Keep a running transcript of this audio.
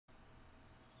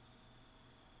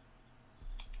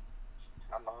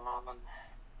Come on.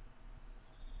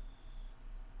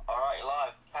 Alright, you're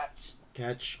live.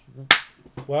 Catch.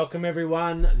 Welcome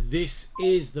everyone. This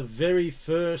is the very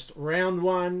first round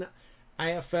one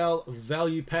AFL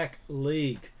Value Pack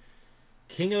League.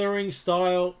 King of the Ring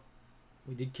style.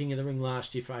 We did King of the Ring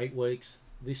last year for 8 weeks.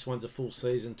 This one's a full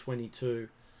season, 22.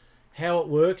 How it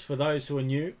works for those who are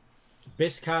new.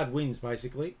 Best card wins,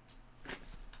 basically.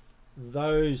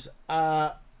 Those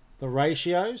are the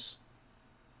ratios.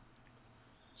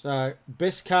 So,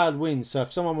 best card wins. So,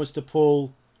 if someone was to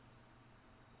pull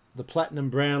the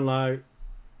Platinum Brownlow,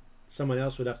 someone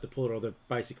else would have to pull it or they've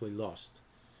basically lost.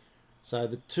 So,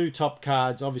 the two top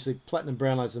cards, obviously, Platinum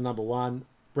Brownlow is the number one.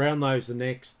 Brownlow's the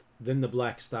next. Then the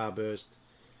Black Starburst.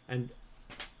 And,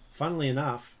 funnily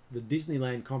enough, the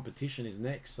Disneyland competition is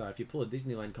next. So, if you pull a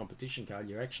Disneyland competition card,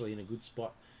 you're actually in a good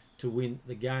spot to win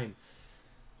the game.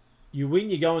 You win,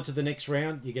 you go into the next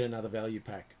round, you get another value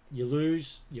pack. You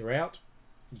lose, you're out.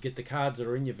 You get the cards that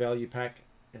are in your value pack.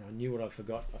 And I knew what I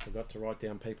forgot. I forgot to write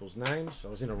down people's names.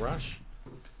 I was in a rush.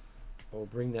 I'll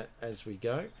bring that as we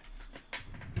go.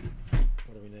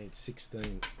 What do we need?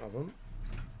 16 of them.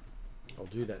 I'll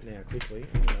do that now quickly.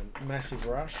 I'm in a massive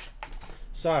rush.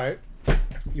 So,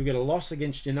 you'll get a loss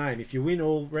against your name. If you win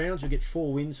all rounds, you'll get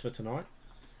 4 wins for tonight.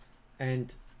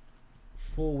 And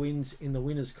 4 wins in the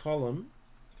winners column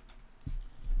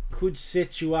could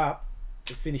set you up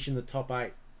to finish in the top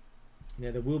 8. Now,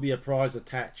 there will be a prize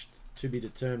attached to be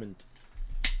determined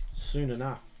soon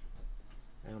enough.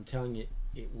 And I'm telling you,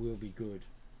 it will be good.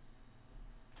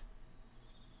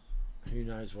 Who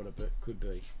knows what it could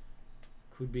be.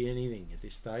 Could be anything at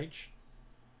this stage.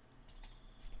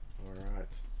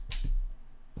 Alright.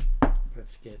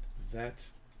 Let's get that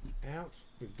out.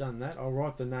 We've done that. I'll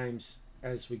write the names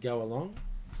as we go along.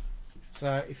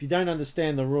 So if you don't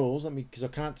understand the rules, let me, because I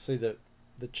can't see the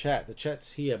chat. The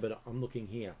chat's here, but I'm looking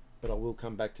here. But I will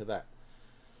come back to that.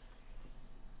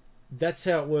 That's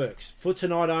how it works. For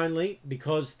tonight only,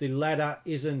 because the ladder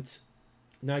isn't,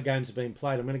 no games have been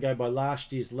played. I'm going to go by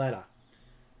last year's ladder.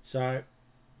 So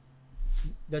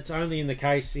that's only in the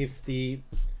case if the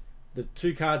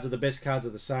 2 cards are the best cards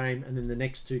are the same, and then the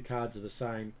next 2 cards are the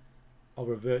same. I'll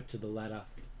revert to the ladder,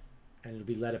 and it'll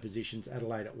be ladder positions.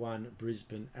 Adelaide at 1,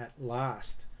 Brisbane at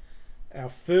last. Our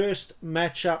first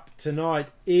matchup tonight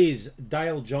is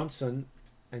Dale Johnson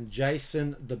and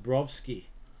Jason Dabrowski.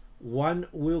 One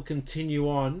will continue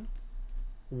on.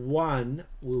 One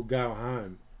will go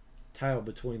home. Tail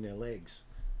between their legs.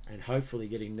 And hopefully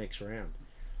getting next round.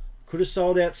 Could have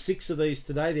sold out 6 of these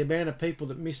today. The amount of people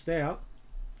that missed out.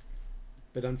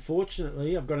 But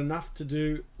unfortunately, I've got enough to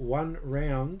do 1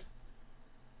 round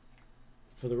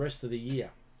for the rest of the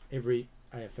year. Every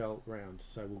AFL round.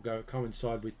 So we'll go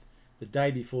coincide with the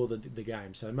day before the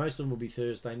game. So most of them will be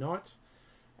Thursday nights.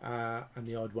 And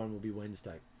the odd one will be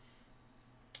Wednesday.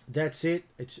 That's it.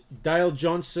 It's Dale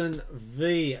Johnson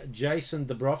v Jason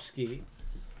Dabrowski.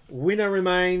 Winner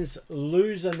remains,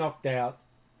 loser knocked out.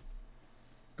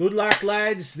 Good luck,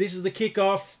 lads. This is the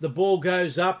kickoff. The ball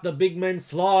goes up. The big men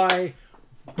fly.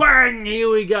 Bang! Here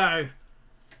we go.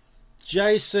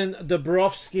 Jason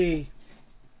Dabrowski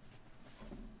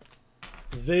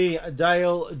v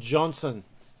Dale Johnson.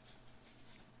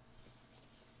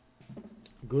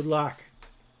 Good luck.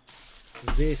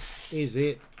 This is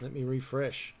it. Let me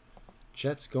refresh.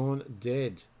 Chat's gone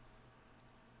dead.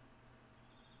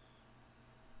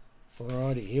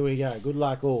 Alrighty, here we go. Good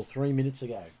luck all. 3 minutes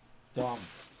ago. Dom.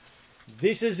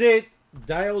 This is it.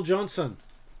 Dale Johnson.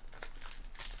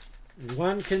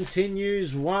 1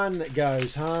 continues. 1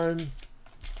 goes home.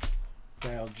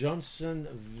 Dale Johnson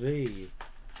v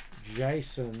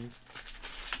Jason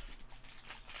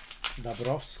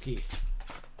Dabrowski.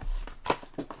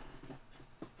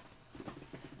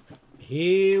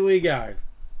 Here we go.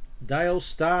 Dale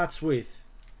starts with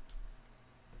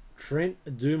Trent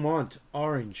Dumont,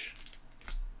 orange.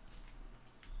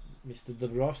 Mr.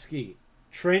 Dabrowski.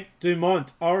 Trent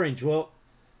Dumont, orange. Well,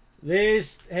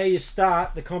 there's how you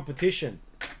start the competition.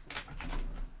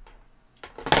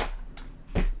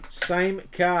 Same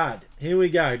card. Here we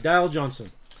go. Dale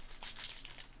Johnson.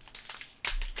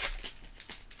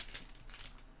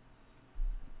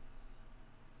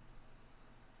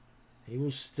 He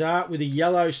will start with a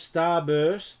yellow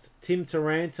Starburst, Tim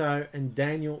Taranto and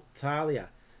Daniel Talia.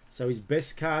 So his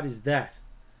best card is that.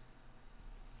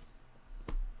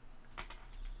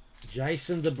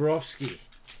 Jason Dabrowski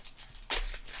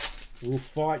will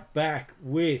fight back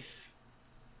with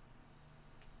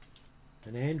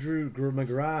an Andrew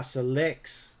McGrath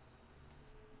selects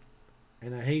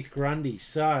and a Heath Grundy.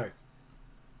 So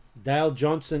Dale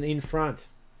Johnson in front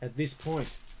at this point.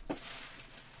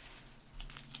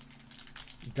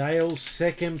 Dale's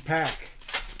second pack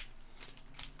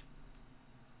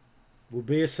will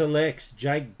be a selects.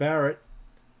 Jake Barrett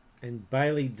and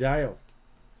Bailey Dale.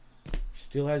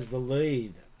 Still has the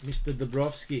lead. Mr.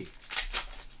 Dabrowski.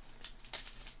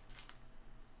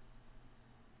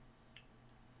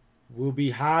 Will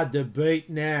be hard to beat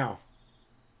now.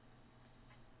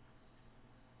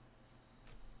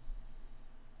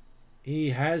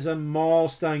 He has a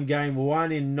milestone game.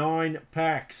 1 in 9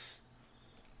 packs.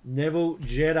 Neville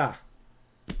Jetta.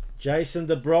 Jason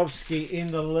Dabrowski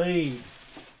in the lead.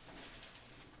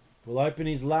 We'll open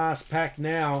his last pack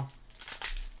now.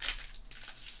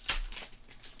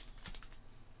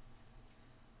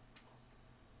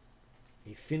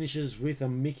 He finishes with a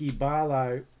Mickey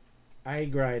Barlow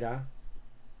A-grader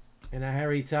and a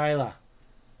Harry Taylor.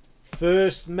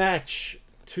 First match,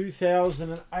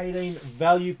 2018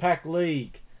 Value Pack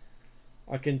League.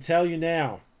 I can tell you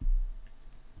now,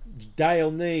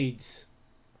 Dale needs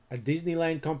a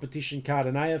Disneyland competition card,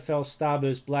 an AFL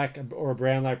Starburst Black or a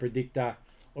Brownlow Predictor,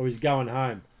 or he's going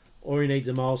home, or he needs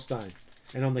a milestone.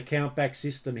 And on the countback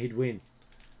system, he'd win.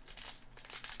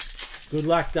 Good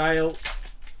luck, Dale.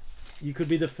 You could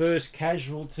be the first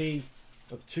casualty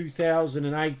of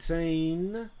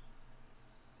 2018.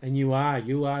 And you are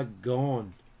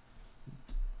gone.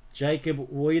 Jacob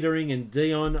Wiedering and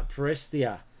Dion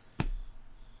Prestia.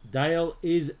 Dale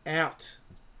is out.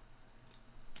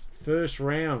 First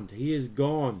round, he is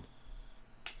gone.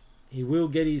 He will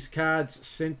get his cards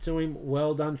sent to him.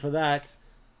 Well done for that.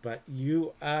 But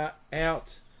you are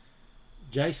out.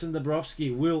 Jason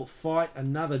Dabrowski will fight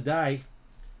another day.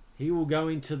 He will go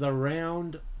into the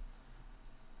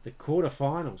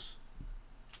quarterfinals.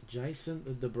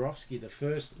 Jason Dabrowski, the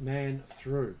first man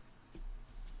through.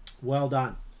 Well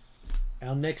done.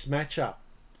 Our next matchup,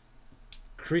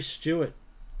 Chris Stewart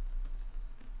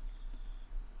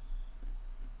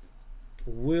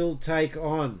will take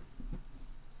on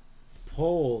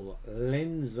Paul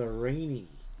Lenzarini.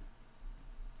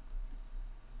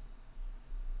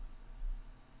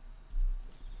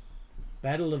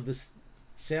 Battle of the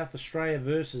South Australia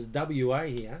versus WA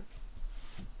here.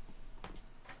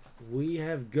 We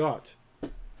have got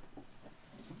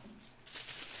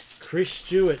Chris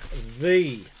Stewart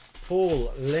v Paul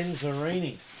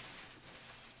Lenzarini.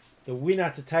 The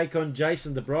winner to take on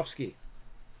Jason Dabrowski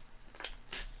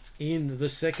in the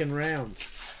second round.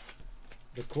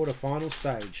 The quarterfinal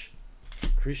stage.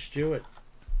 Chris Stewart.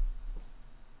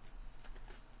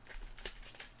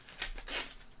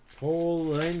 Paul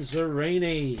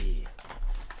Lenzarini.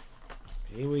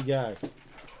 Here we go.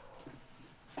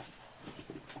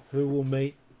 Who will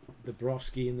meet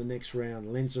Dabrowski in the next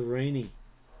round? Lenzarini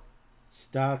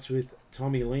starts with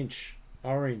Tommy Lynch,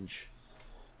 orange.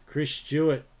 Chris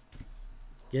Stewart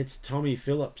gets Tommy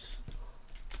Phillips.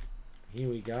 Here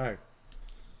we go.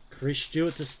 Chris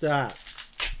Stewart to start.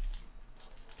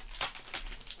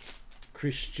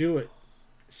 Chris Stewart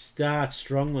starts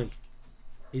strongly.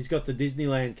 He's got the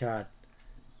Disneyland card.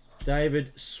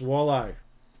 David Swallow.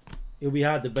 He'll be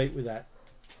hard to beat with that.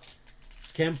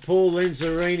 Can Paul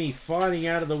Lenzarini fighting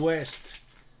out of the West?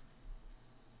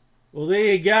 Well,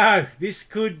 there you go. This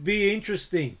could be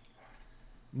interesting.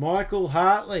 Michael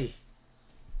Hartley.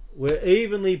 We're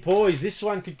evenly poised. This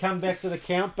one could come back to the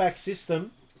countback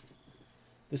system.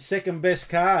 The second best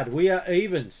card. We are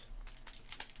evens.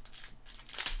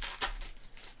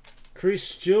 Chris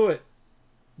Stewart.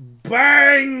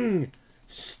 Bang!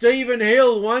 Stephen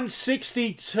Hill,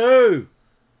 162.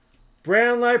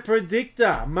 Brownlow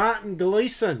Predictor, Martin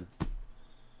Gleeson.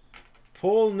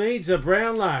 Paul needs a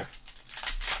Brownlow.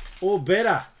 Or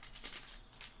better.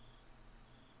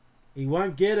 He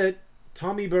won't get it.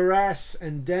 Tommy Barras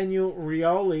and Daniel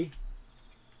Rioli.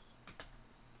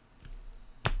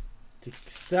 To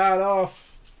start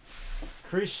off,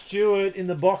 Chris Stewart in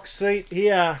the box seat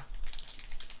here.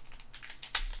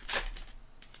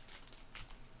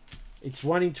 It's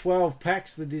 1 in 12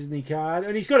 packs, the Disney card.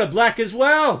 And he's got a black as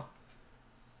well.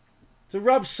 To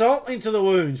rub salt into the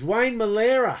wounds. Wayne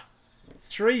Malera.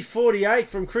 348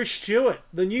 from Chris Stewart.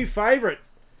 The new favourite.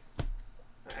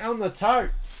 On the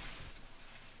tote.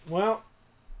 Well,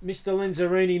 Mr.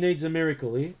 Lenzarini needs a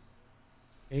miracle here.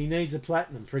 He needs a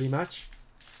platinum, pretty much.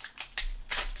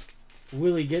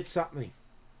 Will he get something?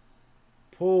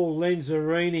 Paul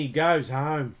Lenzarini goes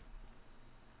home.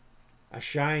 A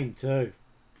shame, too.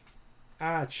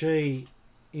 Archie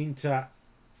into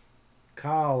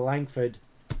Carl Langford.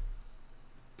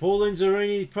 Paul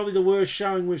Lenzarini, probably the worst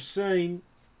showing we've seen.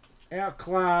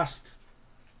 Outclassed.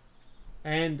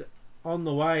 And on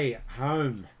the way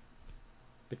home.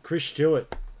 But Chris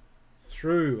Stewart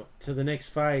through to the next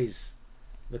phase.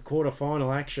 The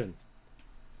quarterfinal action.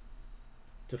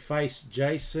 to face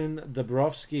Jason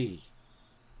Dabrowski.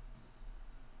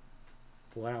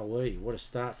 Wowee, what a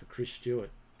start for Chris Stewart.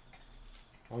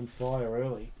 On fire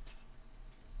early.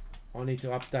 I need to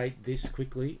update this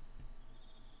quickly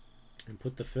and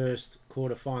put the first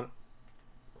quarterfinal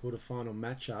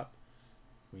matchup.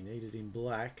 We need it in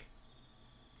black.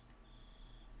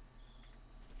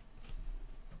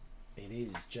 It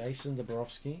is Jason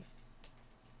Dabrowski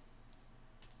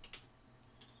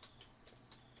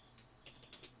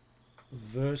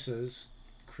versus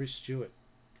Chris Stewart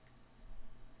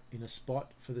in a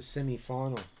spot for the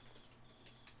semi-final.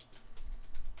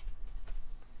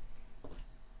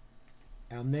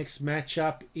 Our next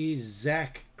matchup is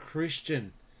Zach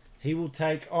Christian. He will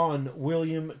take on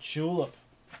William Tulip.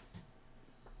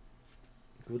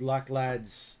 Good luck,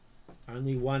 lads.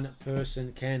 Only one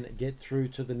person can get through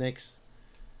to the next.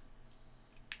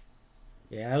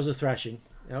 Yeah, that was a thrashing.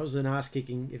 That was an ass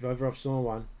kicking if ever I've saw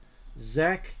one.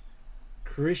 Zach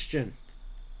Christian.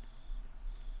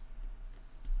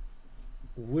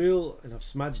 And I've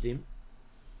smudged him.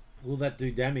 Will that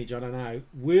do damage? I don't know.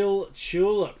 Will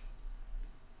Tulip.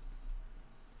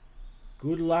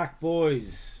 Good luck,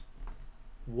 boys.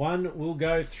 One will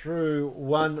go through,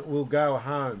 one will go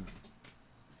home.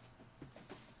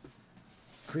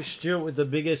 Chris Stewart with the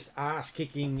biggest ass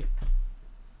kicking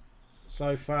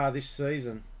so far this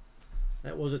season.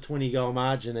 That was a 20-goal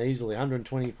margin easily.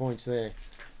 120 points there.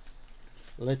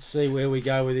 Let's see where we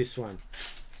go with this one.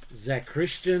 Zach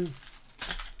Christian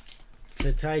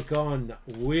to take on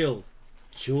Will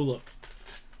Tulip.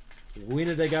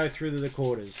 Winner to go through to the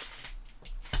quarters.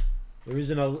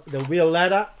 There'll be a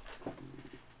ladder.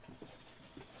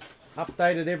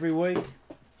 Updated every week.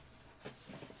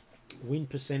 Win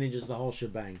percentages, the whole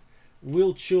shebang.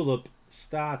 Will Tulip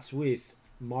starts with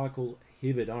Michael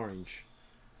Hibbert, orange.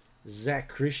 Zach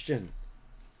Christian.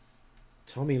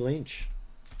 Tommy Lynch.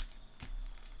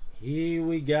 Here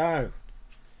we go.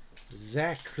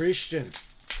 Zach Christian.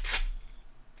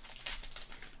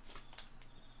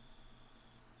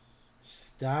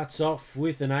 Starts off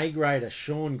with an A-grader,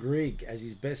 Sean Grigg, as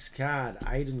his best card,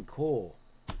 Aiden Core.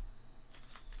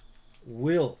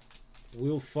 Will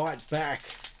fight back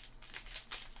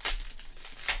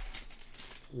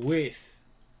with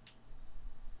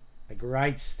a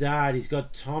great start. He's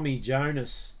got Tommy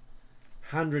Jonas,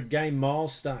 100-game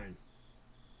milestone.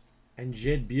 And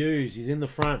Jed Buse, he's in the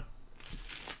front.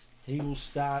 He will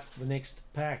start the next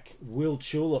pack. Will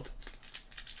Tulip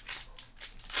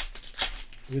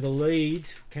with a lead.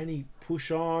 Can he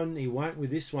push on? He won't with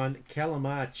this one.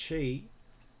 Calamar Chi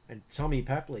and Tommy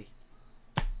Papley.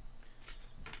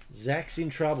 Zach's in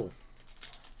trouble.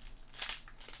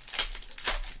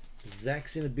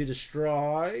 Zach's in a bit of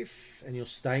strife, and he'll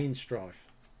stay in strife.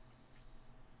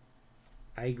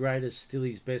 A-grader's still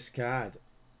his best card.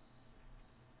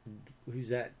 Who's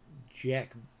that?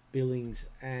 Jack Billings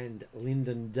and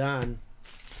Lyndon Dunn.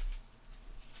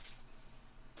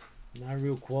 No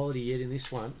real quality yet in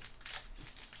this one.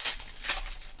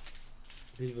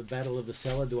 Bit of a battle of the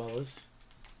cellar dwellers.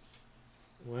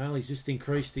 Well, he's just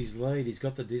increased his lead. He's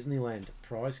got the Disneyland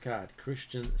prize card.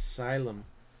 Christian Salem.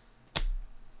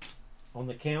 On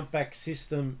the countback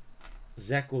system,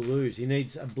 Zach will lose. He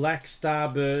needs a black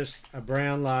starburst, a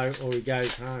brown low, or he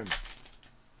goes home.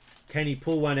 Can he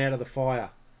pull one out of the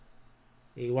fire?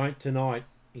 He won't tonight.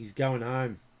 He's going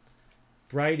home.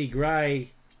 Brady Gray,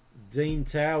 Dean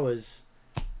Towers.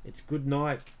 It's good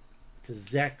night to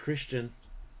Zach Christian.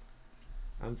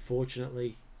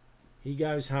 Unfortunately, he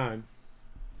goes home.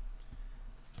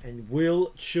 And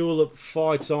Will Tulip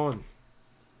fights on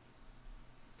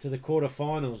to the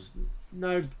quarterfinals.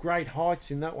 No great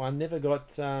heights in that one. Never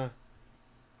got up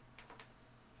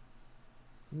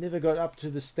to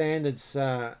the standards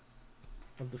of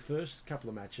the first couple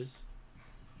of matches.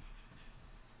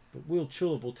 But Will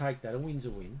Tulip will take that. A win's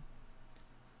a win.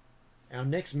 Our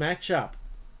next matchup,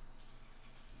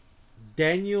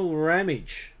 Daniel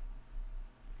Ramage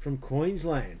from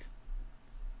Queensland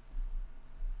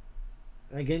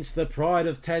against the pride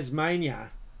of Tasmania,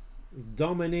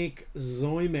 Dominic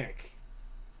Zoimek.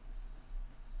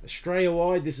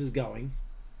 Australia-wide this is going.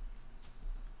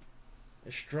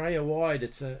 Australia-wide,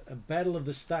 it's a battle of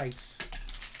the states.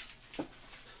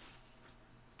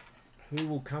 Who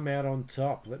will come out on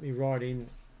top? Let me write in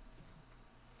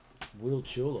Will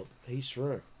Tulip. He's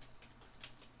through.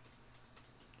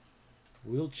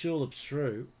 Will Tulip's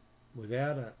through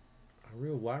without a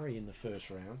real worry in the first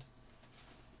round.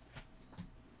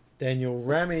 Daniel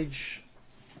Ramage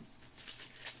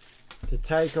to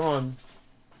take on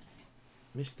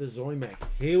Mr. Zoimek.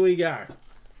 Here we go.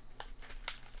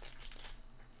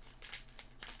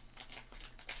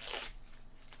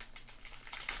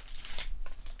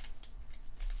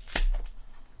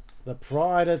 The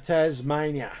Pride of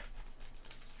Tasmania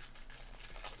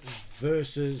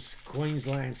versus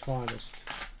Queensland's finest.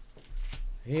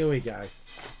 Here we go.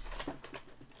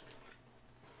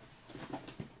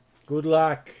 Good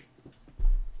luck.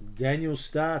 Daniel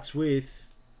starts with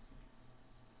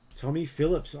Tommy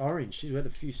Phillips, orange. She's had a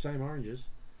few same oranges.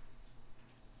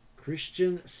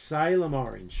 Christian Salem,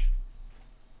 orange.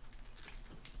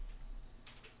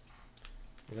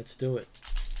 Let's do it.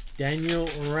 Daniel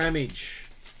Ramage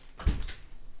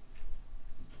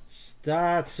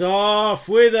starts off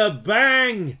with a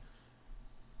bang.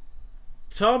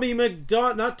 Tommy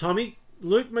McDonald, not Tommy,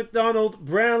 Luke McDonald,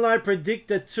 Brownlow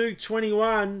predictor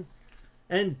 221,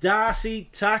 and Darcy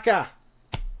Tucker.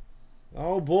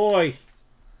 Oh boy,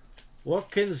 what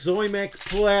can Zoimek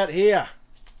pull out here?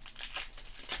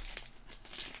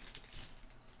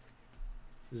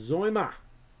 Zoima,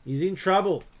 he's in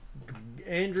trouble.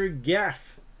 Andrew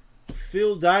Gaff,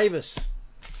 Phil Davis.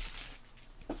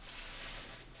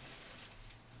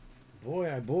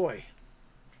 Boy, oh boy.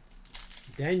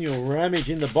 Daniel Ramage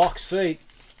in the box seat.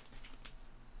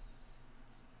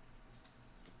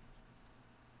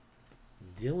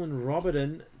 Dylan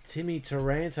Roberton, Timmy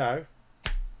Taranto.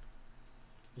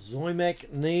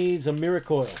 Zoimek needs a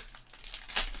miracle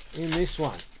in this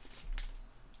one.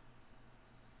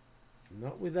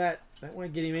 Not with that. That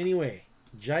won't get him anywhere.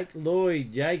 Jake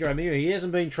Lloyd, Jaeger Amir. He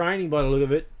hasn't been training by the look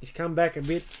of it. He's come back a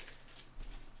bit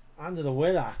under the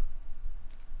weather.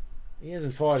 He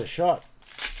hasn't fired a shot.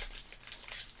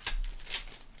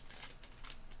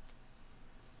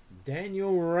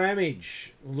 Daniel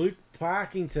Ramage, Luke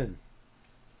Parkington,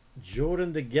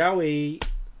 Jordan DeGoey.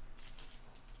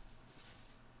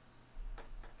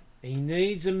 He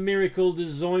needs a miracle to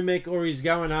Zoimek or he's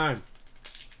going home.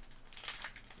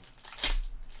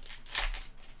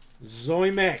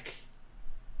 Zoimek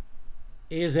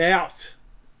is out.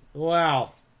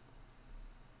 Wow.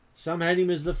 Some had him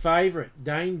as the favourite.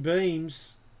 Dane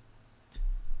Beams.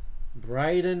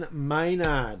 Braden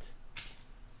Maynard.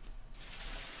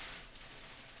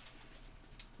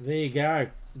 There you go.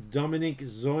 Dominic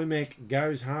Zoimek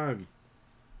goes home.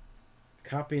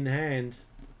 Cup in hand.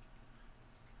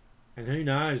 And who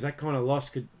knows, that kind of loss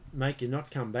could make you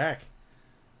not come back.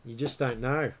 You just don't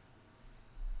know.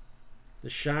 The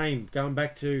shame, going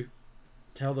back to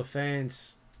tell the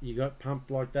fans you got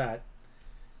pumped like that.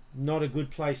 Not a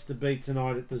good place to be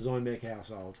tonight at the Zoimek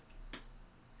household.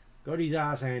 Got his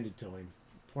ass handed to him.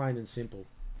 Plain and simple.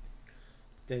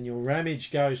 Daniel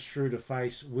Ramage goes through to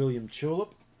face William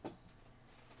Tulip.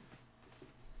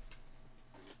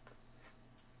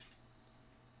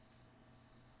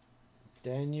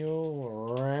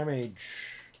 Daniel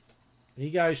Ramage.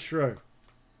 He goes through.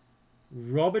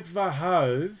 Robert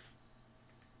Verhove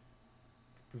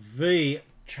v.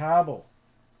 Charbel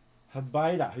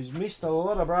Habeda, who's missed a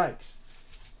lot of breaks.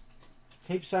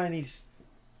 Keep saying he's...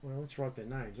 Well, let's write their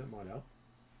names. That might help.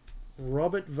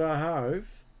 Robert Verhove.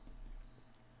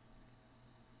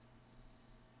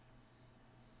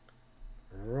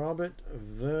 Robert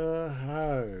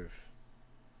Verhove.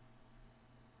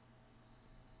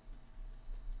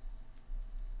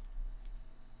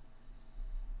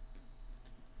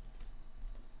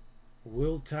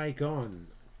 Will take on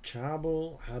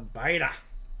Charbel Habeda.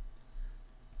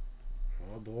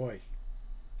 Oh boy.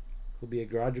 Could be a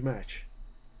grudge match.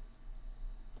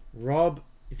 Rob,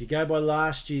 if you go by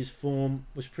last year's form,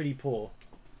 was pretty poor,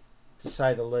 to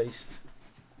say the least.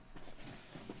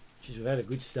 Jeez, we've had a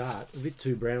good start. We've hit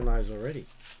 2 Brownlows already.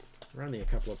 We're only a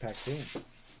couple of packs in.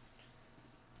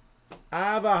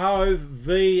 Arvahove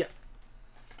v.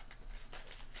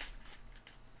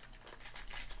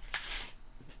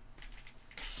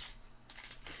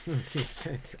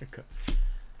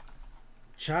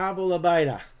 Charbel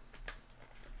Habeda.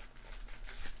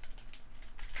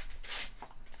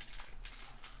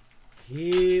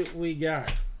 Here we go.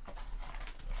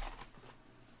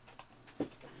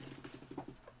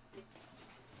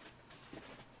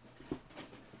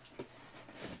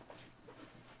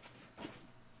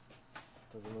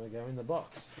 Doesn't want to go in the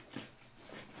box.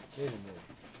 Get in there.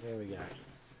 There we go.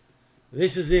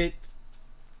 This is it.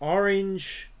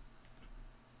 Orange.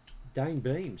 Dane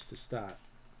Beams to start.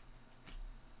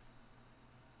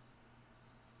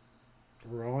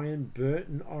 Ryan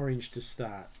Burton orange to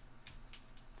start.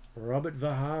 Robert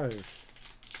Verhove.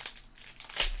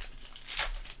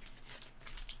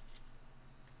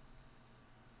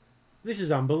 This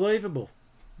is unbelievable.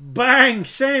 Bang!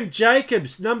 Sam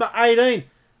Jacobs, number 18.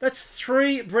 That's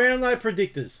 3 Brownlow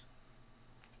predictors.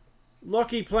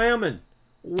 Lockie Plowman.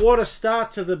 What a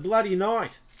start to the bloody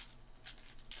night.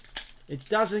 It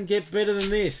doesn't get better than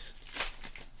this.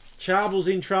 Charbel's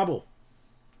in trouble.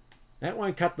 That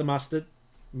won't cut the mustard.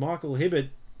 Michael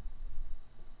Hibbard.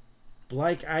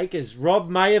 Blake Acres. Rob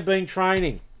may have been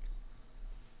training.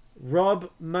 Rob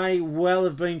may well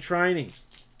have been training.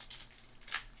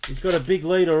 He's got a big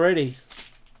lead already.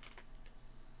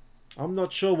 I'm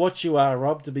not sure what you are,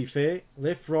 Rob, to be fair.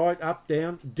 Left, right, up,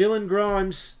 down. Dylan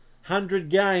Grimes, 100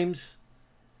 games.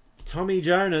 Tommy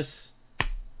Jonas.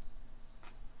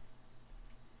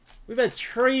 We've had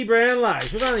 3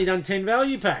 Brownlows. We've only done 10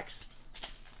 value packs.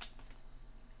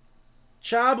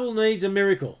 Charbel needs a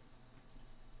miracle.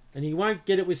 And he won't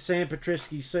get it with Sam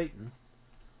Petrescu-Seaton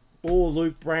or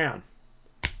Luke Brown.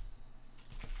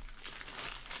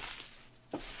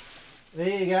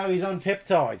 There you go. He's on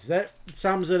peptides. That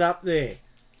sums it up there.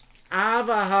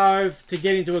 Arvahove to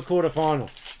get into a quarterfinal.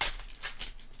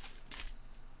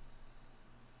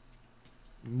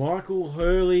 Michael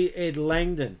Hurley, Ed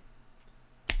Langdon.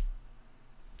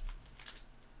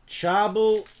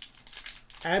 Charbel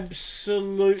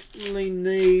absolutely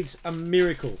needs a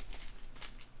miracle.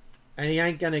 And he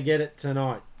ain't going to get it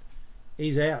tonight.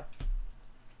 He's out.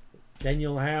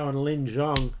 Daniel Howe and Lin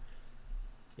Zhong.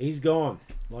 He's gone.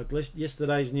 Like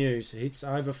yesterday's news. It's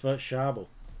over for Charbel.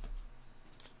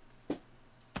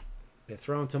 They're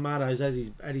throwing tomatoes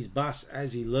at his bus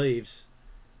as he leaves.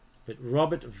 But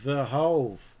Robert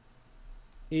Verhove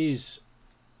is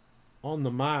on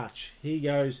the march. He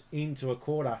goes into a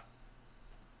quarter.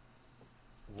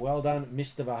 Well done,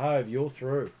 Mr. Verhove. You're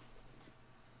through.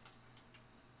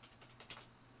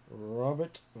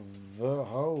 Robert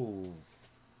Verhove.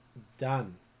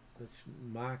 Done. Let's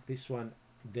mark this one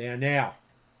down now.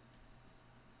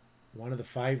 One of the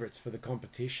favourites for the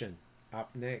competition.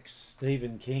 Up next,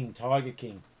 Stephen King, Tiger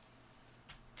King.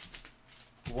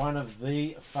 One of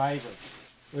the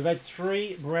favourites. We've had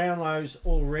 3 Brownlows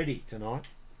already tonight.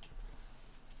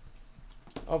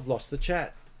 I've lost the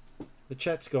chat. The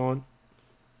chat's gone.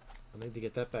 I need to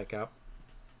get that back up.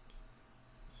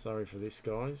 Sorry for this,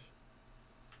 guys.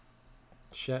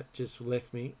 Chat just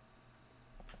left me.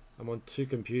 I'm on 2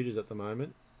 computers at the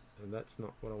moment, and that's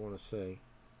not what I want to see.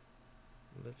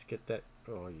 Let's get that.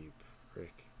 Oh, you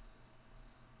prick.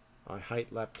 I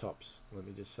hate laptops. Let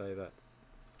me just say that.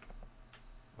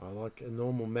 I like a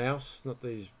normal mouse, not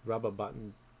these rubber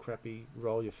button crappy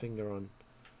roll your finger on.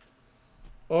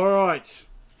 Alright.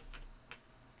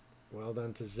 Well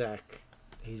done to Zach.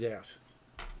 He's out.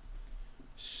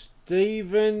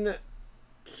 Stephen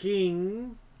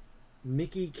King,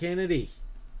 Mickey Kennedy.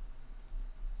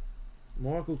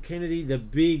 Michael Kennedy, the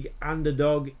big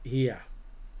underdog here.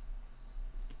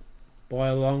 By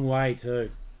a long way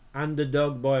too.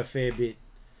 Underdog by a fair bit.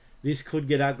 This could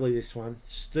get ugly, this one.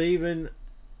 Stephen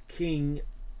King,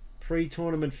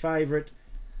 pre-tournament favourite.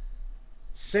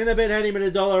 Centrebet had him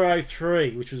at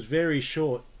 $1.03, which was very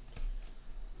short.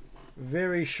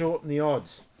 Very short in the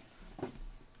odds.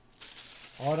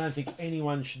 I don't think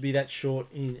anyone should be that short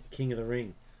in King of the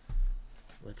Ring.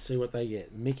 Let's see what they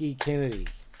get. Mickey Kennedy.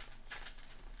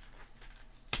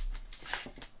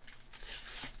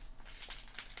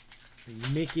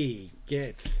 Mickey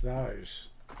gets those.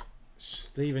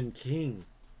 Stephen King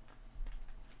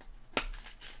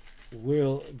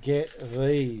will get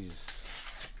these.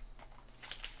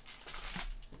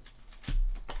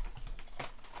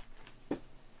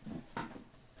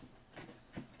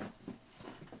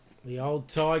 The old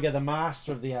Tiger, the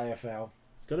master of the AFL.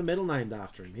 He's got a medal named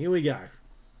after him. Here we go.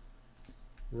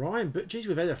 Ryan, geez,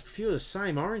 we've had a few of the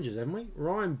same oranges, haven't we?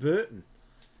 Ryan Burton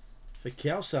for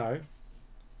Kelso.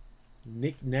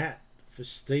 Nick Nat for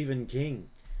Stephen King.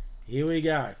 Here we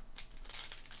go.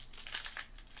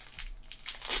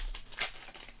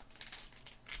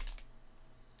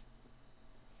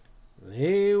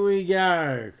 Here we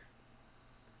go.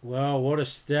 Well, what a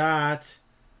start.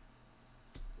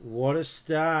 What a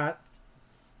start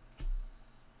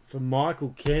for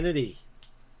Michael Kennedy.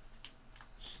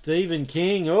 Stephen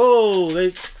King. Oh,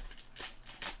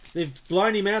 they've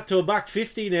blown him out to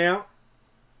 $1.50 now.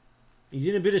 He's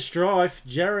in a bit of strife.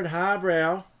 Jared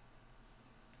Harbrow.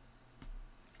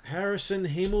 Harrison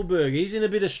Himmelberg. He's in a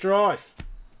bit of strife.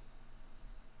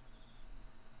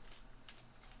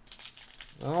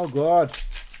 Oh, God.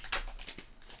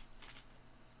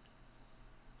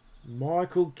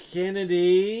 Michael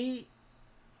Kennedy.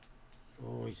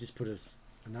 Oh, he's just put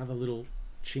another little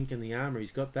chink in the armour.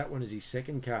 He's got that one as his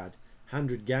second card.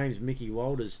 100 games, Mickey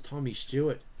Walters, Tommy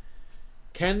Stewart.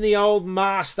 Can the old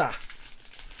master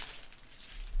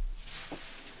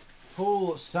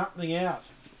pull something out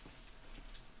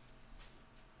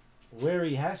where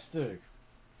he has to?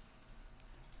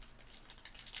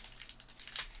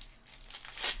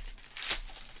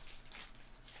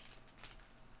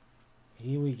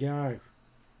 Here we go.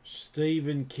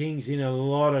 Stephen King's in a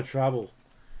lot of trouble.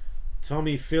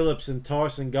 Tommy Phillips and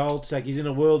Tyson Goldsack. He's in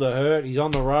a world of hurt. He's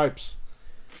on the ropes.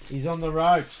 He's on the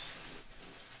ropes.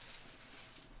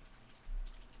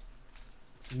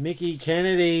 Mickey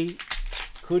Kennedy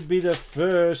could be the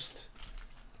first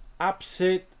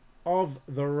upset of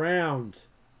the round.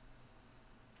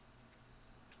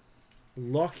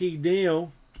 Lockie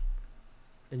Neal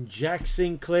and Jack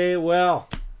Sinclair. Well,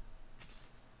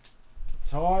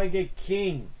 Tiger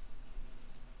King.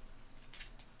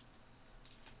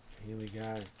 Here we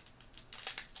go.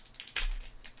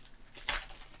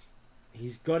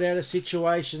 He's got out of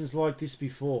situations like this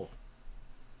before.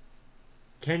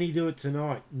 Can he do it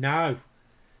tonight? No.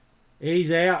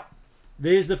 He's out.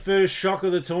 There's the first shock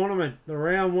of the tournament. The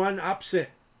round one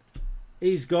upset.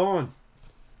 He's gone.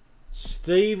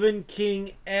 Stephen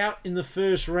King out in the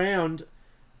first round.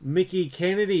 Mickey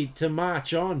Kennedy to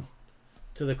march on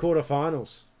to the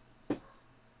quarterfinals.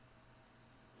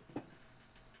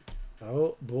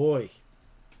 Oh boy.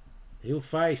 He'll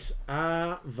face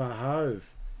R. Verhoeven.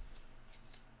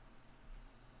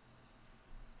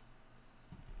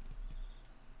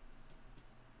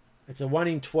 It's a 1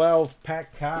 in 12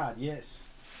 pack card, yes.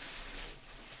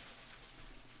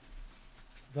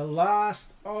 The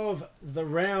last of the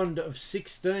round of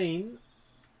 16.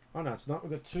 Oh no, it's not.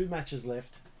 We've got 2 matches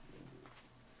left.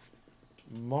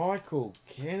 Michael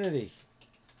Kennedy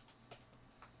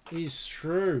is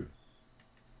through.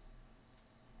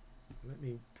 Let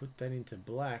me put that into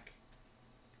black.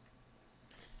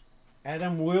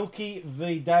 Adam Wilkie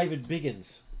v. David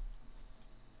Biggins.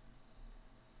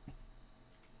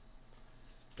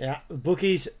 Yeah, the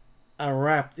bookies are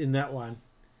wrapped in that one.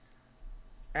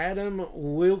 Adam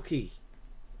Wilkie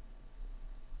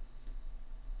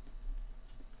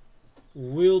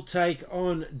will take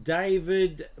on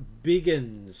David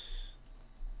Biggins.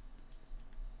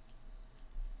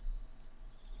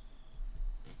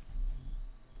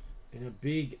 In a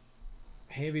big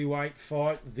heavyweight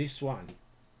fight, this one.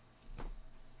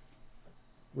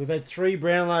 We've had 3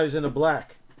 Brownlows and a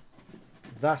black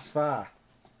thus far.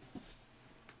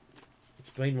 It's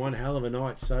been one hell of a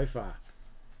night so far.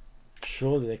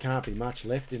 Surely there can't be much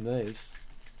left in these.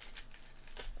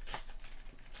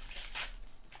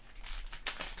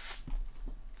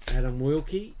 Adam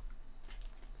Wilkie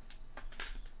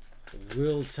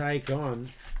will take on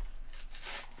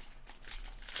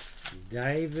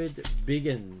David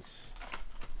Biggins.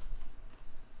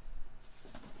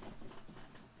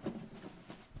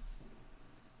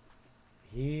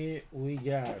 Here we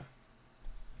go.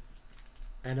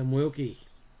 Adam Wilkie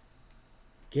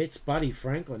gets Buddy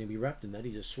Franklin. He'll be wrapped in that.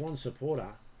 He's a Swan supporter.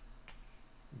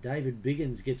 David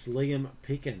Biggins gets Liam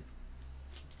Picken.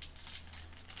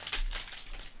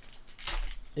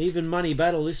 Even money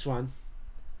battle, this one.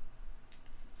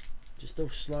 Just a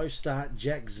slow start.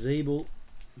 Jack Zeeble,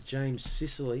 James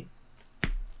Sicily,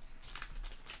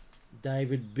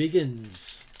 David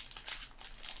Biggins.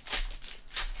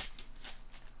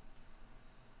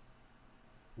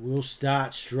 Will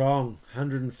start strong.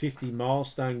 150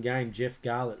 milestone game. Jeff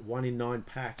Garlett, 1 in 9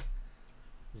 pack.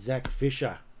 Zach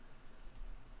Fisher.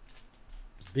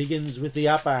 Biggins with the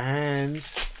upper hand.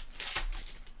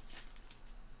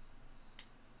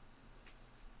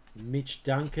 Mitch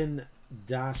Duncan,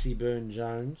 Darcy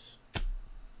Byrne-Jones.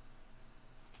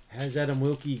 Has Adam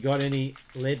Wilkie got any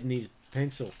lead in his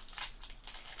pencil?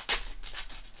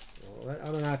 Well, I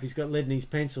don't know if he's got lead in his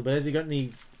pencil, but has he got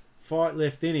any fight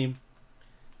left in him?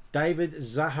 David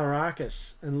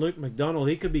Zaharakis and Luke McDonald.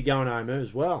 He could be going home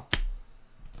as well.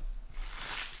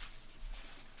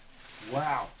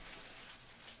 Wow.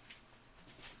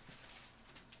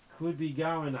 Could be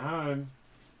going home.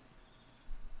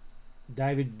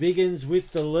 David Biggins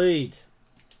with the lead.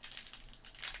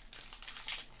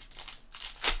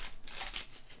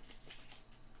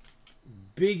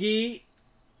 Biggie.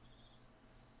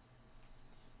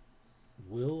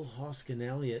 Will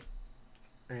Hoskin-Elliott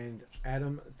and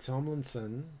Adam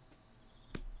Tomlinson.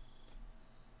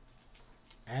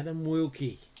 Adam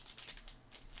Wilkie.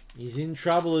 He's in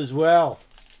trouble as well.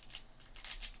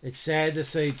 It's sad to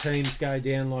see teams go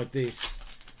down like this.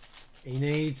 He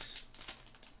needs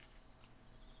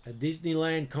a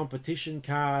Disneyland competition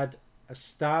card, a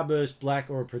Starburst Black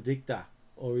or a Predictor,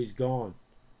 or he's gone.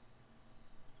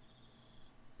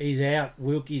 He's out.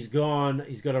 Wilkie's gone.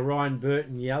 He's got a Ryan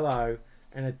Burton yellow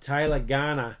and a Taylor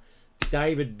Garner.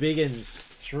 David Biggins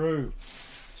through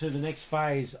to the next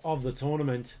phase of the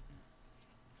tournament,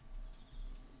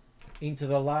 into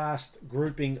the last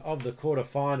grouping of the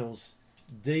quarterfinals.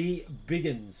 D.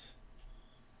 Biggins.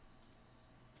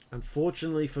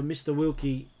 Unfortunately for Mr.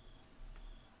 Wilkie,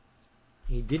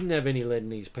 He didn't have any lead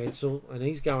in his pencil, and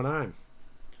he's going home.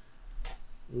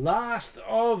 Last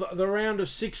of the round of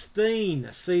 16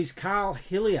 sees Carl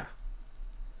Hillier,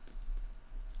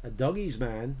 a doggies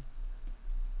man,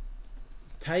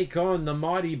 take on the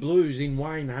Mighty Blues in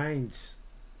Wayne Haynes.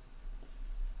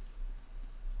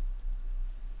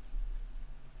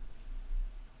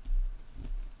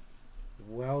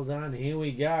 Well done. Here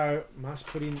we go. Must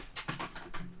put in...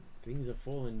 Things are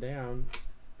falling down.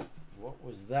 What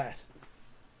was that?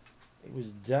 It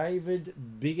was David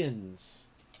Biggins.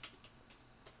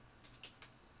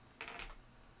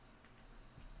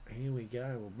 Here we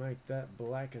go. We'll make that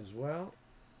black as well.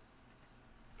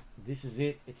 This is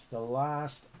it. It's the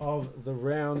last of the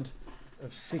round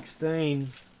of 16.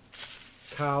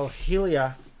 Carl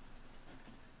Hillier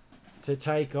to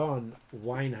take on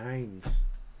Wayne Haynes.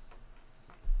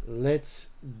 Let's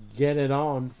get it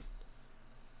on.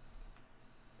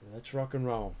 Let's rock and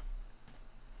roll.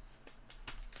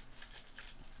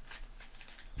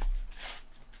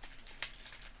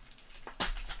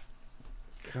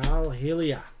 Carl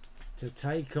Hillier to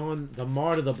take on the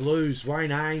Might of the Blues,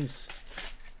 Wayne Haynes.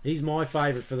 He's my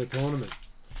favourite for the tournament.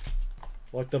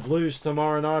 Like the Blues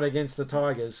tomorrow night against the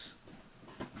Tigers.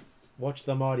 Watch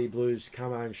the Mighty Blues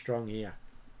come home strong here.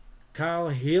 Carl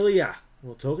Hillier.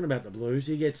 Well, talking about the Blues,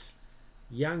 he gets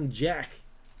young Jack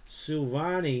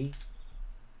Silvani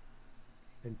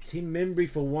and Tim Membry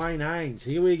for Wayne Haynes.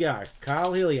 Here we go.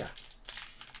 Carl Hillier.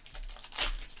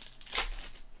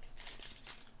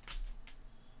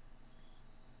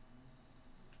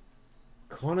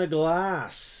 Connor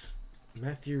Glass.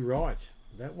 Matthew Wright.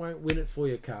 That won't win it for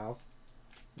you, Carl.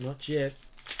 Not yet.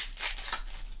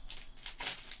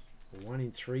 1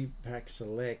 in 3 pack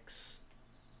selects.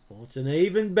 Well, it's an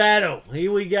even battle.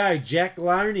 Here we go. Jack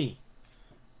Loney.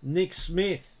 Nick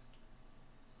Smith.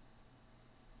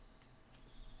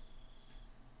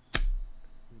 A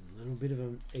little bit of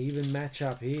an even match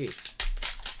up here.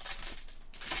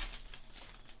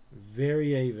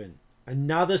 Very even.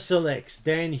 Another selects.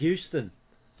 Dan Houston.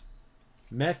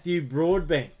 Matthew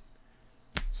Broadbent.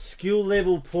 Skill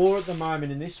level poor at the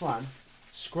moment in this one.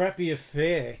 Scrappy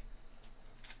affair.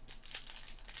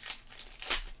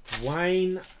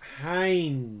 Wayne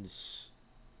Haynes.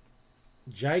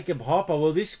 Jacob Hopper.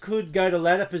 Well, this could go to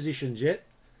ladder positions yet.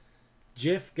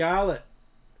 Jeff Garlett.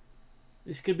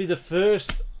 This could be the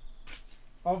first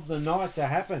of the night to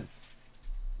happen.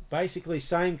 Basically,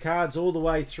 same cards all the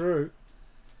way through.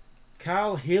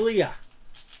 Carl Hillier.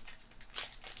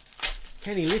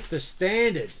 Can he lift the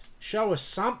standard? Show us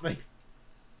something.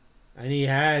 And he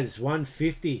has.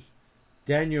 150.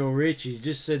 Daniel Rich. He's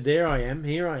just said, there I am.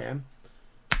 Here I am.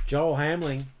 Joel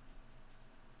Hamling.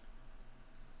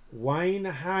 Wayne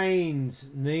Haynes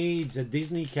needs a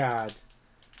Disney card.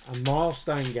 A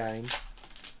milestone game.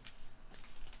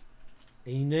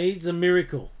 He needs a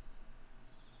miracle.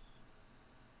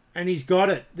 And he's got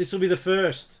it. This will be the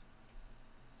first.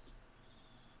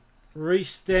 Reece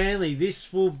Stanley.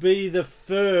 This will be the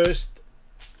first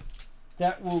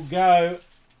that will go.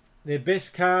 Their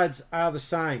best cards are the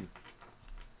same.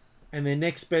 And their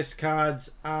next best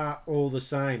cards are all the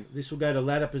same. This will go to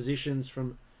ladder positions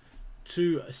from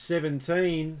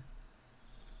 217.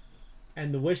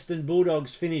 And the Western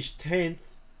Bulldogs finished 10th.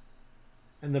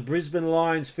 And the Brisbane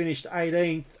Lions finished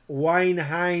 18th. Wayne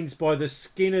Haynes, by the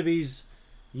skin of his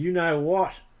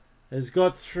you-know-what, has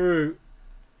got through.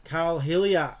 Carl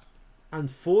Hillier,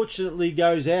 unfortunately,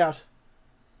 goes out.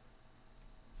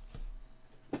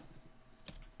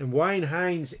 And Wayne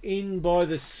Haynes in by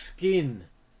the skin.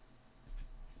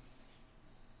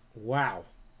 Wow.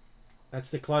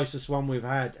 That's the closest one we've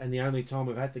had, and the only time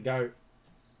we've had to go.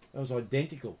 That was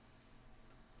identical.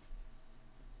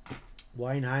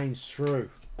 Wayne Haynes through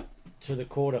to the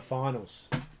quarterfinals.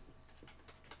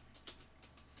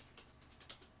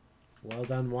 Well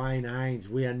done, Wayne Haynes.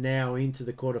 We are now into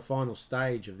the quarterfinal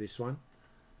stage of this one.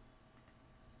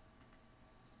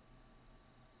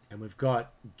 And we've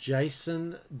got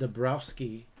Jason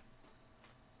Dabrowski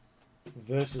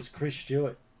versus Chris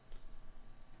Stewart.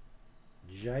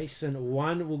 Jason,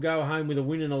 one will go home with a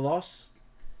win and a loss.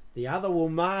 The other will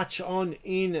march on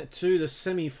into the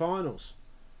semi-finals.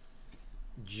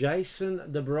 Jason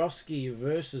Dabrowski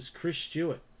versus Chris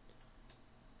Stewart,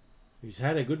 who's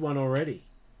had a good one already.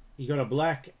 He got a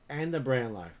black and a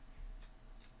Brownlow.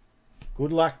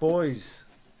 Good luck, boys.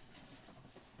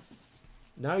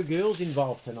 No girls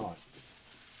involved tonight.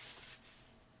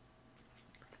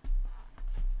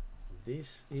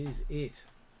 This is it.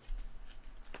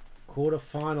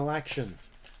 Quarter-final action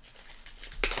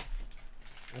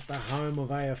at the home of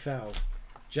AFL.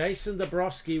 Jason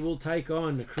Dabrowski will take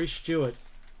on Chris Stewart.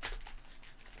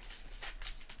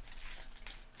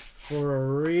 for a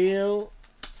real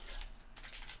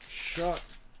shot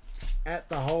at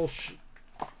the whole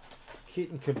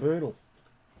kit and caboodle.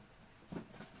 I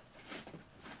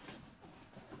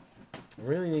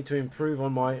really need to improve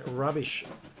on my rubbish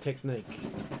technique.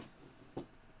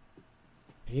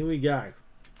 Here we go.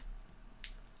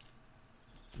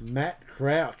 Matt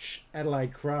Crouch,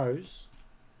 Adelaide Crows.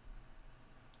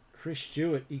 Chris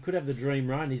Stewart, he could have the dream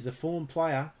run. He's the form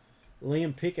player.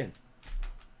 Liam Picken.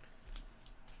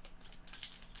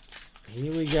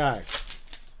 Here we go.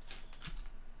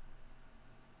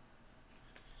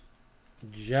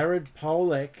 Jared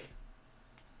Polek,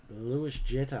 Lewis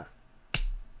Jetta.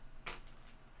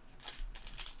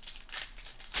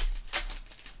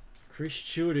 Chris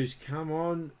Stewart, who's come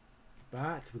on,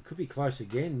 but we could be close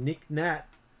again. Nick Nat,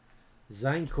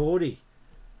 Zane Cordy.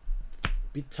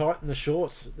 Bit tight in the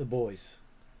shorts, the boys.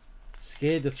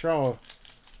 Scared to throw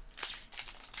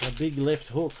a big left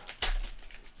hook.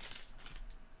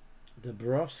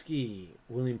 Dabrowski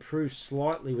will improve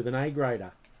slightly with an A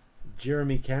grader.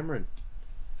 Jeremy Cameron.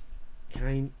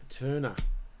 Kane Turner.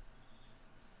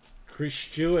 Chris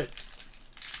Stewart.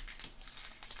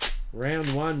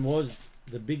 Round 1 was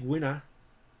the big winner.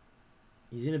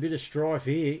 He's in a bit of strife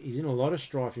here. He's in a lot of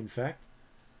strife, in fact.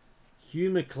 Hugh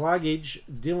McCluggage,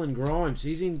 Dylan Grimes.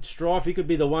 He's in strife. He could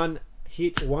be the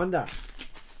one-hit wonder.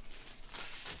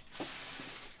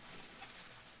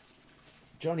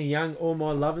 Johnny Young, All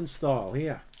My Lovin' Style.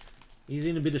 Here. He's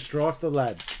in a bit of strife, the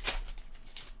lad.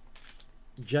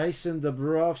 Jason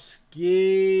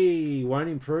Dabrowski. Won't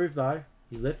improve, though.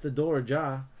 He's left the door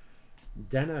ajar.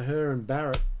 Danaher and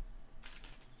Barrett.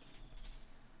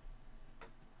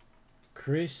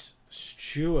 Chris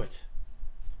Stewart.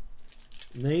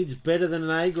 Needs better than an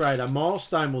A grader.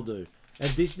 Milestone will do. A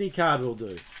Disney card will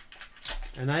do.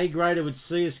 An A grader would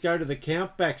see us go to the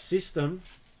countback system.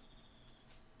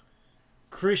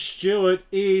 Chris Stewart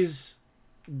is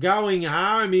going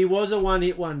home. He was a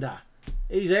one-hit wonder.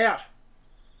 He's out.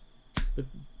 But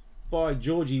by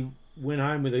George, he went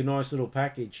home with a nice little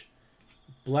package.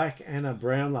 Black and a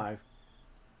Brownlow.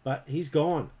 But he's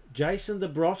gone. Jason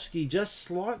Dabrowski just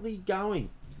slightly going.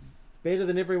 Better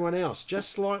than everyone else.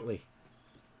 Just slightly.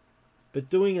 But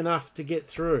doing enough to get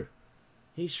through.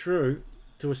 He's through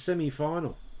to a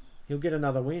semi-final. He'll get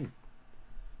another win.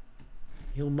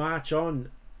 He'll march on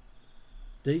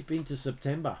deep into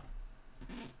September.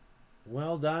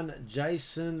 Well done,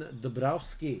 Jason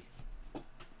Dabrowski.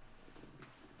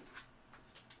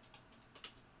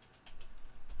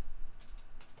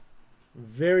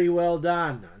 Very well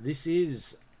done. This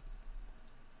is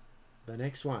the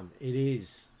next one. It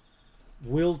is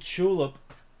Will Tulip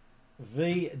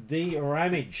v. D.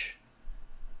 Ramage.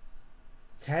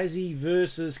 Tassie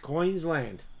versus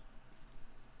Queensland.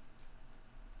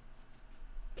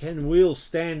 Can Will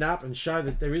stand up and show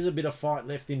that there is a bit of fight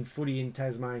left in footy in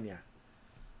Tasmania?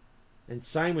 And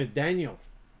same with Daniel.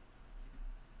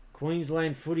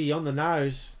 Queensland footy on the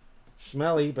nose.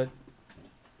 Smelly, but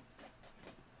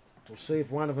we'll see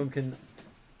if one of them can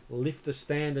lift the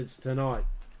standards tonight.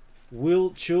 Will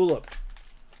Tulip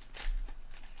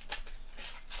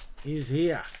is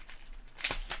here.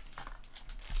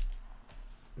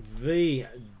 V.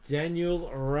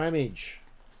 Daniel Ramage.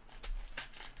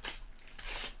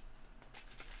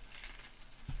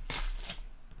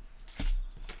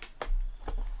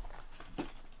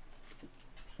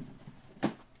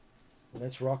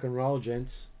 Let's rock and roll,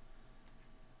 gents.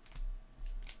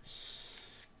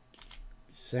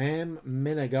 Sam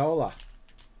Menegola.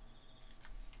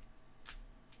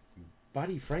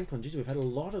 Buddy Franklin. Geez, we've had a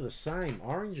lot of the same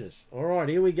oranges. All right,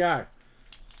 here we go.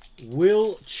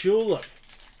 Will Tulip.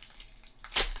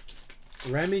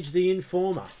 Ramage the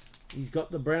Informer. He's got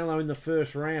the Brownlow in the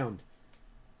first round.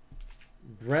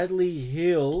 Bradley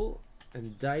Hill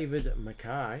and David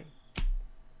Mackay.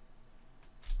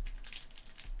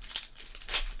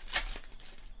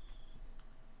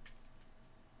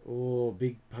 Oh,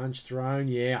 big punch thrown.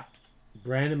 Yeah.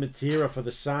 Brandon Matera for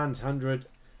the Suns. 100.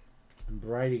 And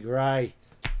Brady Gray.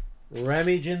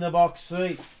 Ramage in the box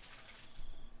seat.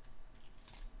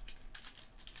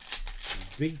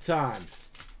 Big time.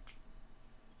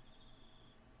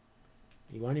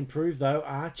 He won't improve, though.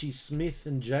 Archie Smith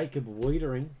and Jacob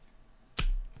Wiedering.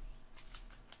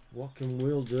 What can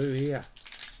Will do here?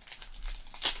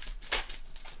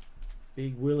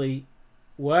 Big Willie.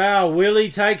 Wow, Willie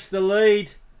takes the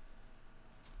lead.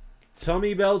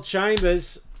 Tommy Bell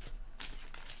Chambers.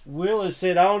 Will has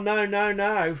said, oh, no, no,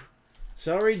 no.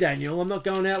 Sorry, Daniel, I'm not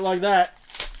going out like that.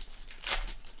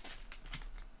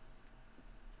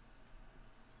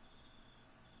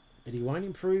 But he won't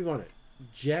improve on it.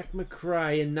 Jack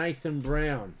McRae and Nathan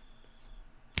Brown.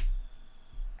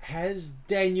 Has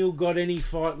Daniel got any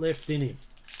fight left in him?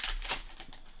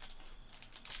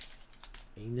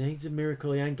 He needs a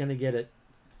miracle. He ain't going to get it.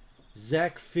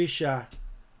 Zach Fisher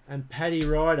and Paddy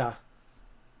Ryder.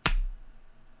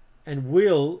 And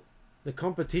Will, the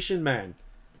competition man.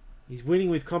 He's winning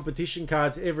with competition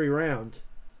cards every round.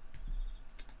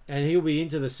 And he'll be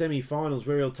into the semi-finals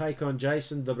where he'll take on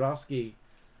Jason Dabrowski.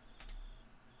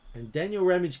 And Daniel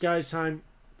Ramage goes home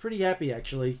pretty happy,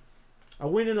 actually. A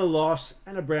win and a loss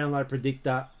and a Brownlow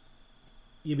predictor.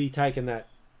 You'll be taking that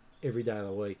every day of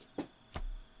the week.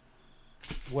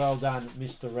 Well done,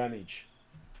 Mr. Ramage.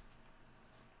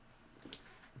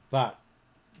 But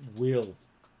Will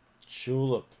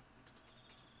Tulip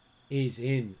is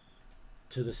in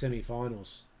to the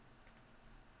semi-finals.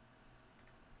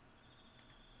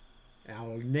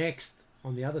 Our next,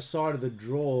 on the other side of the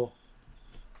draw,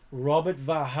 Robert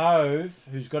Verhove,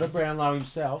 who's got a Brownlow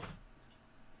himself,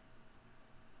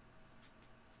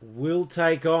 will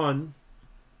take on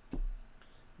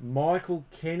Michael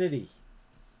Kennedy.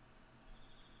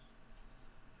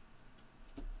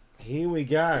 Here we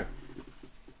go.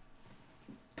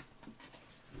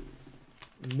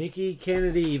 Mickey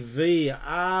Kennedy v.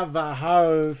 R.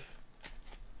 Verhove.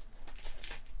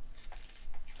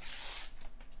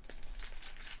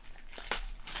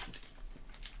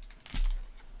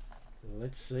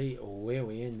 Let's see where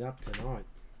we end up tonight.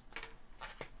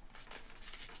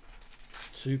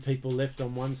 2 people left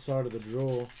on one side of the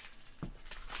draw.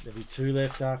 There'll be 2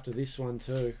 left after this one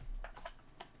too.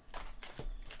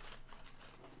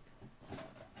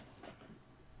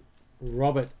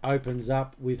 Robert opens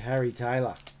up with Harry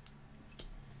Taylor.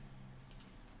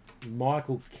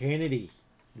 Michael Kennedy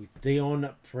with Dion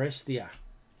Prestia.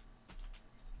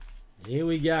 Here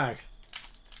we go.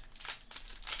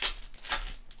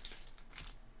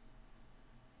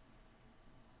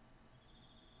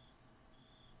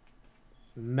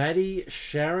 Matty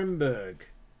Scharenberg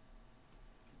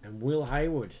and Will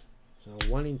Hayward. So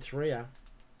 1 in 3-er.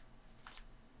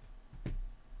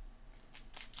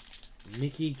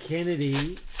 Mickey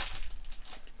Kennedy.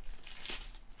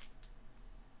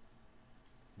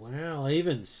 Wow,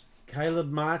 evens.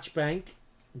 Caleb Marchbank.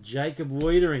 Jacob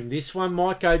Wiedering. This one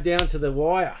might go down to the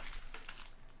wire.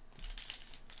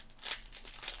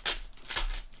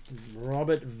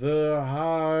 Robert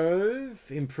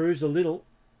Verhove improves a little.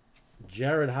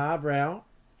 Jared Harbrow.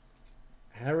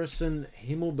 Harrison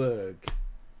Himmelberg.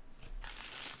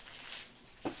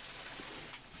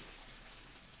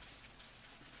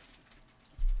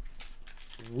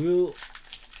 Will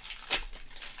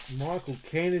Michael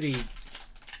Kennedy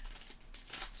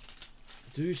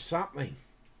do something?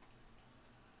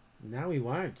 No, he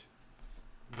won't.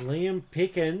 Liam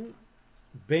Picken,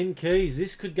 Ben Keys.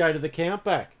 This could go to the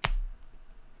countback.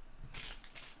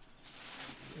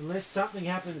 Unless something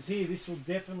happens here, this will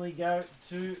definitely go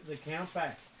to the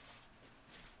countback.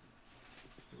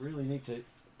 Really need to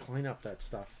clean up that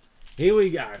stuff. Here we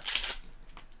go.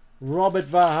 Robert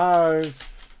Verhove.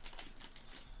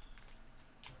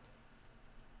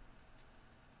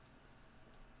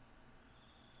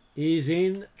 Is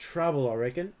in trouble, I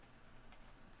reckon.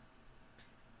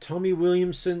 Tommy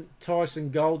Williamson,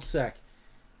 Tyson Goldsack.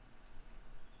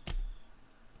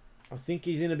 I think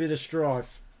he's in a bit of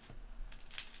strife.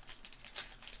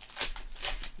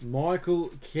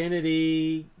 Michael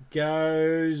Kennedy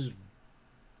goes...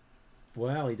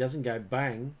 Well, he doesn't go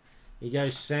bang. He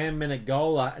goes Sam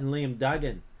Menegola and Liam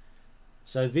Duggan.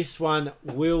 So this one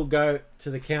will go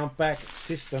to the countback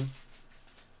system.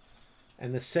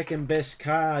 And the second best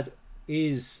card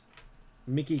is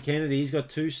Mickey Kennedy. He's got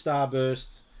 2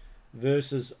 starbursts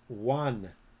versus 1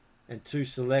 and 2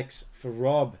 selects for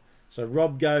Rob. So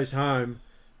Rob goes home,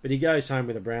 but he goes home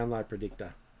with a Brownlow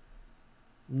predictor.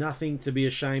 Nothing to be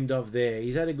ashamed of there.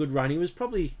 He's had a good run. He was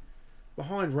probably,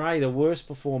 behind Ray, the worst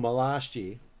performer last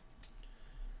year.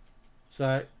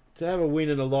 So to have a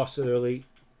win and a loss early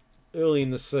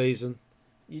in the season,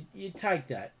 you take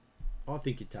that. I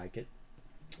think you take it.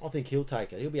 I think he'll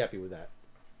take it. He'll be happy with that.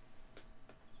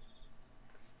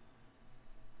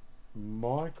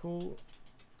 Michael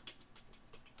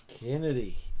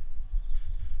Kennedy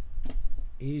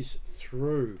is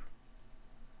through.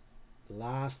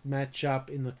 Last matchup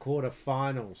in the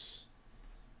quarterfinals.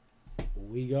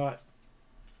 We got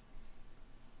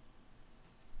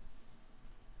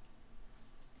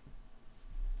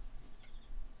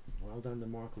well done to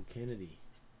Michael Kennedy.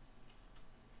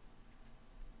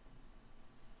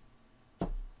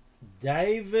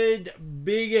 David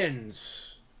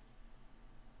Biggins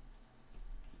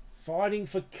fighting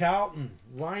for Carlton.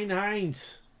 Wayne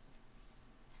Haynes.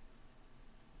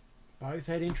 Both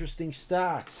had interesting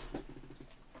starts.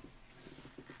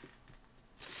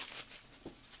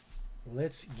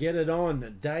 Let's get it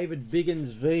on. David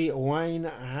Biggins v. Wayne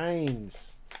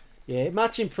Haynes. Yeah,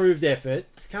 much improved effort.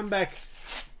 He's come back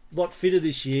a lot fitter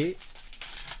this year.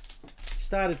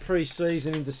 Started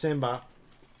pre-season in December.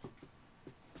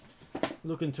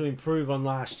 Looking to improve on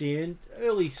last year. And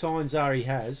early signs are he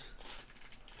has.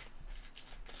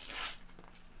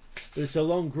 But it's a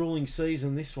long, grueling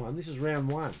season, this one. This is round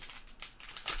 1.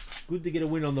 Good to get a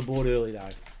win on the board early,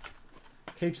 though.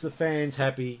 Keeps the fans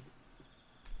happy.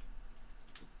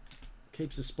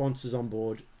 Keeps the sponsors on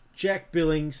board. Jack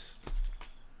Billings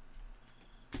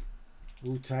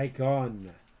will take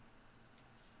on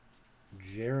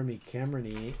Jeremy Cameron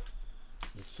here.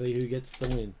 Let's see who gets the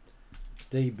win.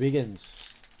 D. Biggins.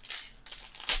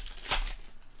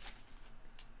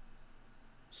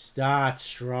 Start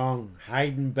strong.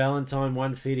 Hayden Ballantyne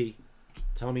 150.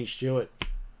 Tommy Stewart.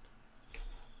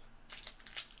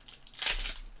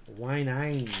 Wayne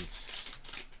Haynes.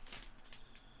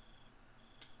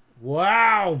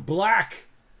 Wow, black.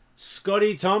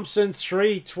 Scotty Thompson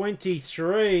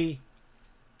 323.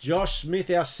 Josh Smith,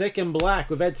 our second black.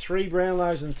 We've had 3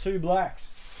 Brownlows and 2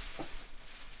 blacks.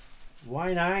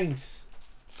 Wayne Haynes.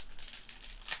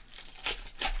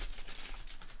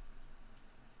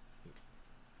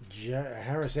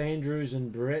 Harris Andrews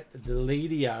and Brett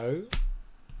Delidio.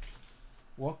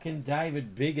 What can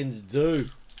David Biggins do?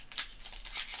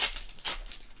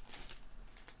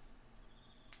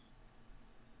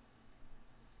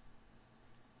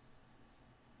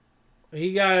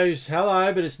 He goes,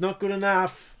 hello, but it's not good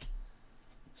enough.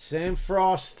 Sam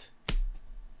Frost.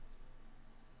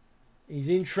 He's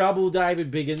in trouble,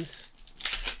 David Biggins.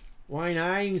 Wayne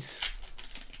Haynes.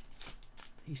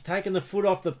 He's taken the foot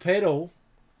off the pedal.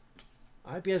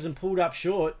 I hope he hasn't pulled up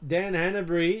short. Dan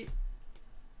Hanbury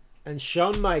and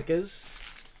Schoenmakers.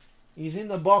 He's in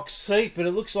the box seat, but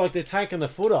it looks like they're taking the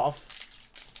foot off.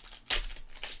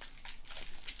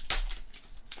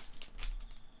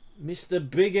 Mr.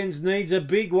 Biggins needs a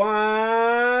big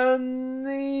one.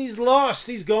 He's lost.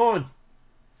 He's gone.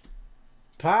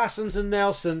 Parsons and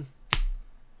Nelson.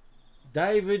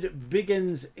 David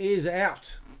Biggins is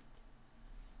out.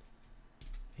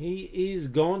 He is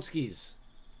Gonskis.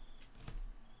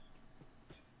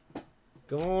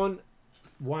 Gone.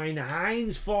 Wayne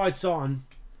Haynes fights on.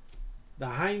 The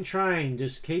Haynes train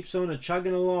just keeps on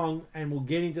chugging along and will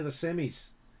get into the semis.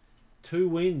 2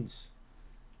 wins.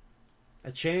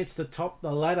 A chance to top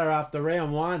the ladder after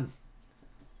round 1.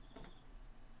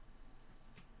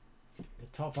 The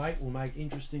top 8 will make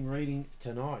interesting reading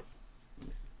tonight.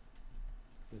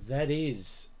 That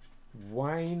is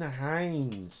Wayne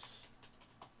Haynes.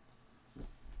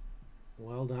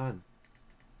 Well done.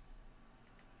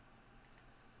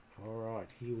 Alright,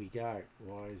 here we go.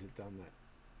 Why has it done that?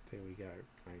 There we go.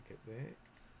 Make it there.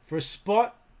 For a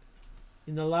spot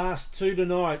in the last 2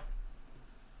 tonight,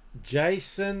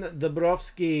 Jason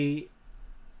Dabrowski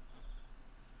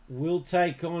will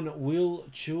take on Will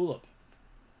Tulip.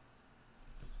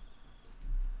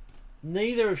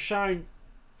 Neither have shown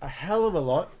a hell of a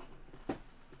lot,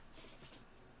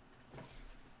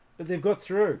 but they've got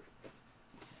through.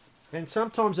 And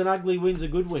sometimes an ugly win's a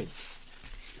good win.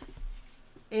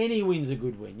 Any win's a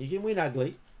good win. You can win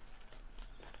ugly.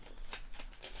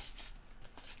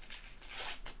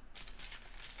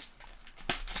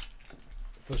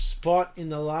 For spot in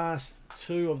the last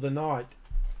 2 of the night,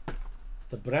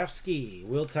 Dabrowski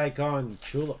will take on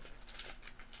Tulip.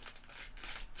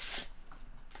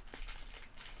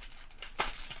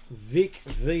 Vic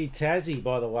v Tassie,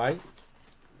 by the way.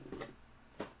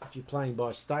 If you're playing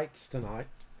by states tonight.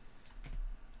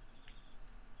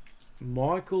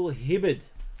 Michael Hibbard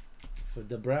for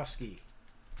Dabrowski.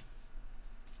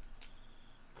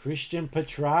 Christian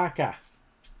Petrarca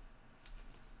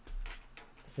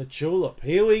for Tulip.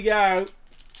 Here we go.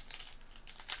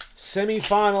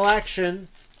 Semi-final action.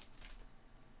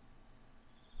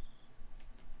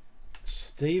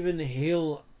 Stephen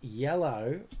Hill,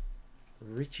 yellow.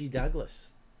 Richie Douglas.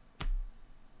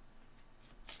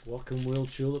 What can Will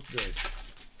Tulip do?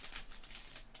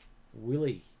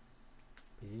 Willie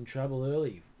is in trouble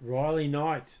early. Riley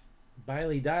Knight.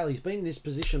 Bailey Dale. He's been in this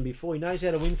position before. He knows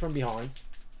how to win from behind.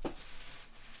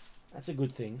 That's a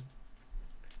good thing.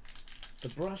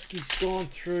 Dabrowski's gone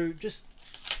through just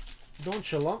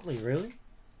nonchalantly, really.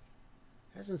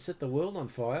 Hasn't set the world on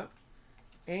fire.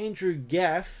 Andrew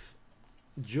Gaff.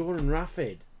 Jordan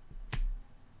Ruffhead.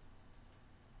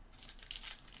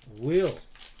 Will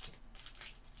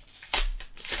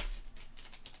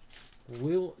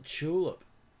Tulip.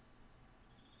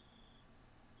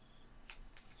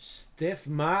 Steph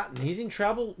Martin. He's in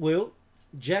trouble, Will.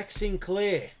 Jack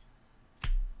Sinclair.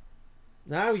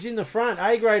 No, he's in the front.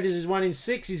 A-graders is 1 in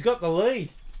 6. He's got the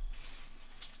lead.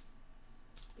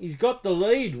 He's got the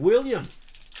lead. William.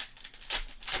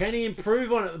 Can he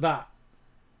improve on it, but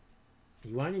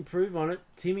he won't improve on it.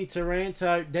 Timmy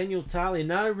Taranto, Daniel Talia.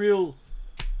 No real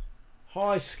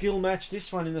high skill match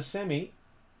this one in the semi.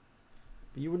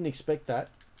 But you wouldn't expect that.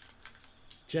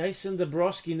 Jason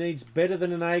Dabrowski needs better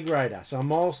than an A-grader. So a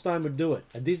milestone would do it.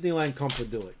 A Disneyland comp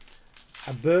would do it.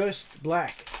 A burst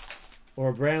black or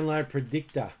a Brownlow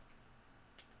predictor.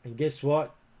 And guess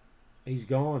what? He's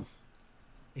gone.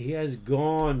 He has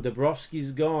gone.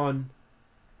 Dabrowski's gone.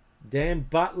 Dan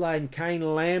Butler and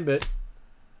Kane Lambert.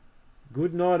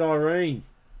 Good night, Irene.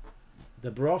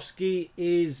 Dabrowski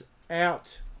is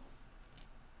out.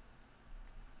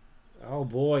 Oh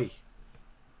boy.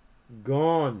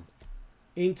 Gone.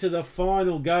 Into the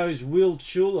final goes Will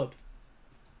Tulip.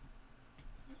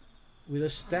 With a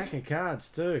stack of cards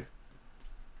too.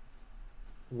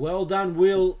 Well done,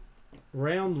 Will.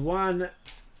 Round 1.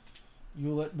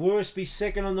 You'll at worst be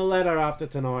second on the ladder after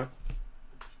tonight.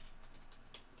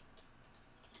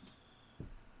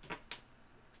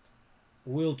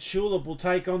 Will Tulip will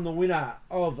take on the winner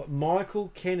of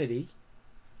Michael Kennedy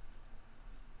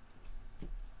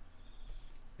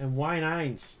and Wayne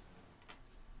Haynes.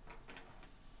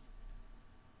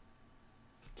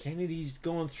 Kennedy's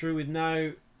gone through with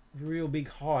no real big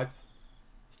hype.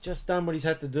 He's just done what he's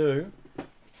had to do.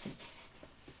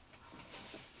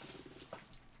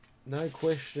 No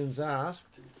questions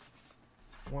asked.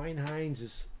 Wayne Haynes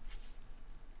has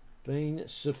been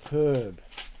superb.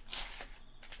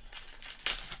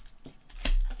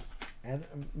 And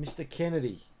Mr.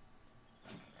 Kennedy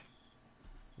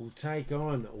will take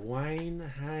on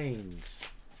Wayne Haynes.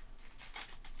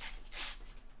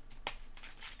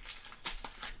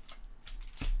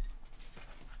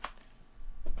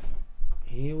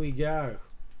 Here we go.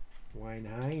 Wayne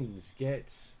Haynes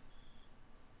gets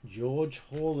George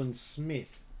Holland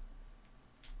Smith.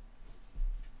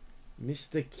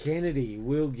 Mr. Kennedy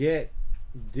will get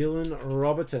Dylan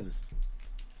Robertson.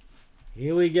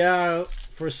 Here we go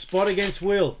for a spot against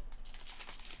Will.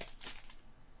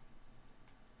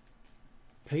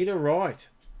 Peter Wright.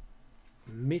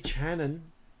 Mitch Hannon.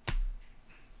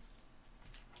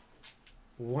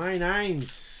 Wayne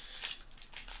Haynes.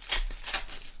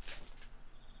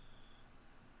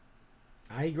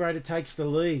 A-grader takes the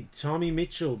lead. Tommy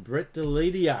Mitchell. Brett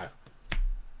Delidio.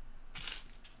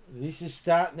 This is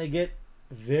starting to get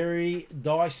very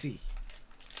dicey.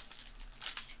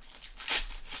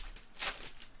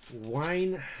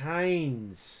 Wayne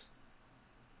Haynes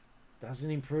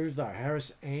doesn't improve though.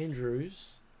 Harris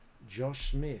Andrews,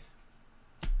 Josh Smith,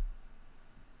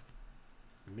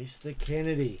 Mr.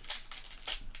 Kennedy.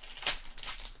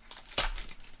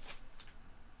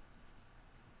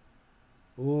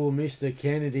 Oh, Mr.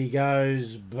 Kennedy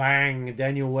goes bang.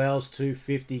 Daniel Wells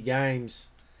 250 games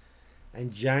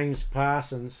and James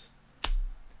Parsons.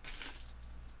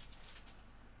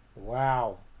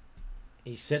 Wow.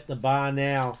 He set the bar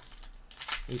now.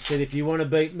 He said, if you want to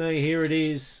beat me, here it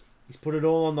is. He's put it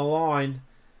all on the line.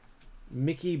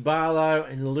 Mickey Barlow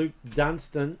and Luke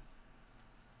Dunstan.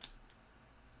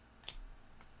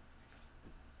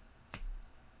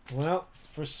 Well,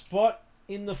 for a spot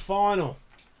in the final,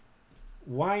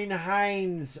 Wayne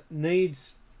Haynes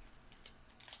needs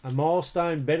a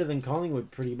milestone better than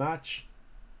Collingwood pretty much.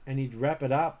 And he'd wrap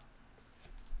it up.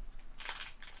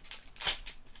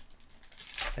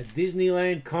 A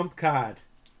Disneyland comp card,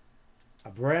 a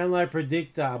Brownlow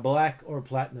predictor, a black or a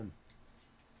platinum.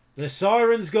 The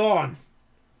siren's gone.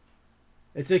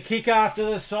 It's a kick after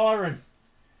the siren.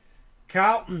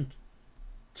 Carlton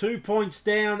 2 points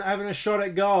down, having a shot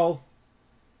at goal.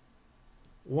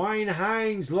 Wayne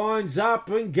Haynes lines up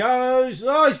and goes.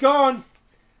 Oh, he's gone.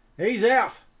 He's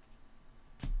out.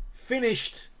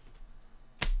 Finished.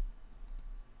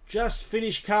 Just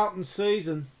finished Carlton's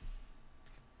season.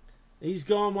 He's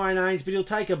gone, Wayne Haynes, but he'll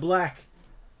take a black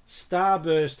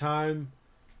starburst home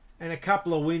and a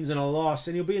couple of wins and a loss,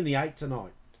 and he'll be in the 8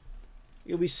 tonight.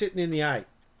 He'll be sitting in the 8.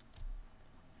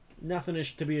 Nothing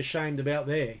to be ashamed about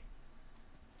there.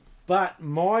 But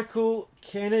Michael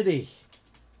Kennedy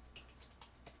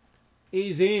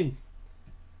is in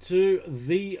to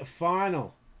the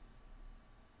final.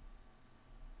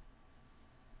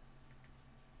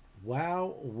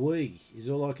 Wow-wee is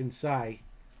all I can say.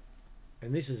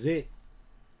 And this is it.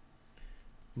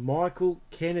 Michael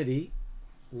Kennedy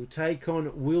will take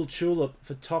on Will Tulip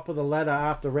for top of the ladder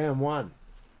after round 1.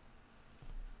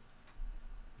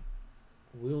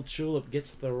 Will Tulip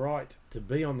gets the right to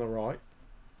be on the right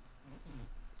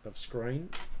of screen,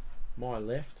 my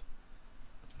left.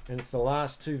 And it's the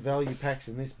last 2 value packs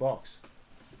in this box.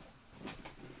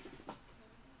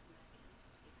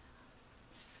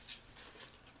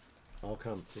 I'll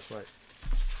come. Just wait.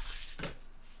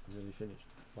 I'm nearly finished.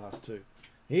 Last two.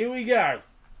 Here we go.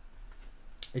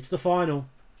 It's the final.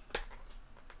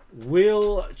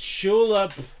 Will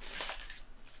Tulip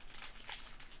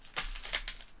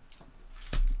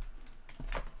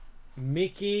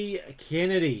Mickey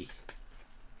Kennedy.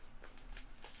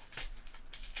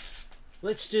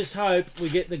 Let's just hope we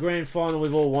get the grand final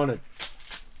we've all wanted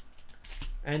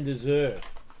and deserve.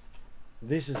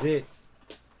 This is it.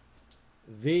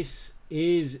 This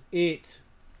is it.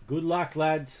 Good luck,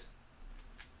 lads.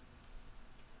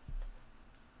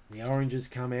 The oranges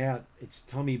come out. It's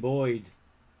Tommy Boyd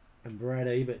and Brad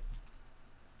Ebert.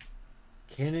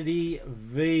 Kennedy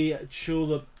v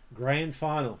Tulip Grand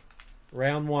Final.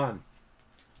 Round 1.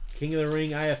 King of the Ring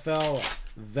AFL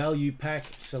Value Pack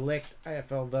Select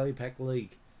AFL Value Pack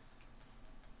League.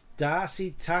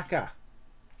 Darcy Tucker.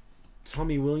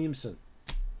 Tommy Williamson.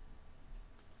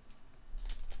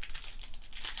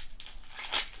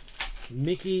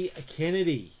 Mickey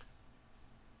Kennedy.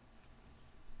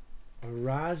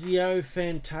 Orazio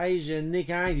Fantasia. Nick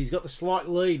Haynes. He's got the slight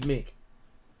lead, Mick.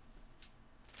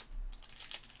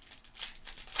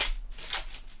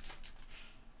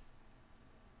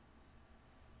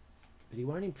 But he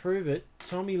won't improve it.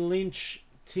 Tommy Lynch.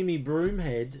 Timmy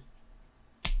Broomhead.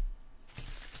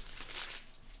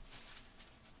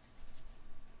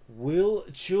 Will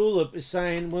Tulip is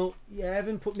saying, well, you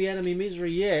haven't put me out of my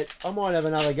misery yet. I might have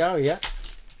another go here.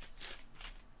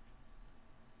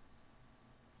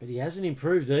 But he hasn't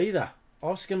improved either.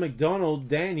 Oscar McDonald,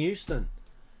 Dan Houston.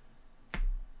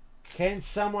 Can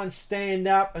someone stand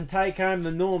up and take home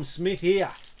the Norm Smith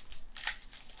here?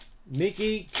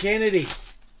 Mickey Kennedy.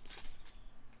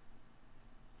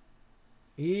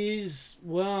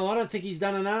 Well, I don't think he's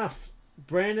done enough.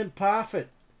 Brandon Parfitt.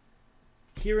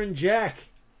 Kieran Jack.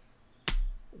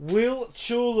 Will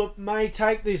Tulip may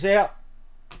take this out.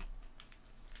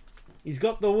 He's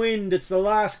got the wind. It's the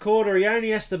last quarter. He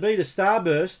only has to beat a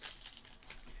starburst.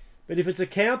 But if it's a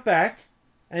count back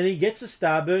and he gets a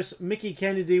starburst, Mickey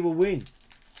Kennedy will win.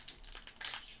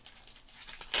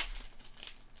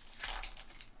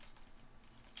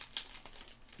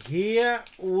 Here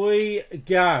we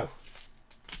go.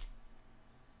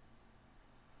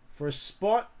 For a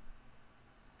spot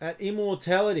at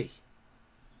Immortality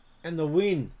and the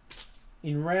win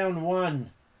in round 1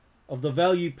 of the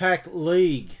Value Pack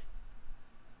League.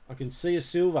 I can see a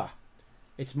silver.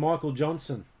 It's Michael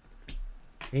Johnson.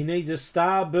 He needs a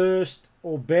starburst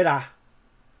or better.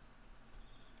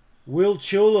 Will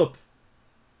Tulip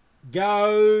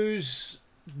goes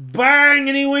bang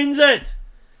and he wins it.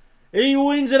 He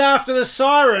wins it after the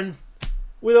siren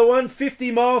with a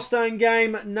 150 milestone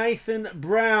game. Nathan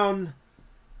Brown.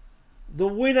 The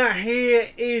winner here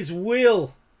is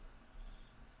Will.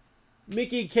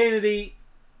 Mickey Kennedy,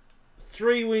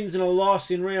 3 wins and a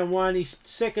loss in round 1. He's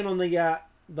second on the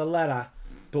ladder.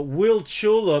 But Will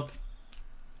Tulip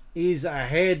is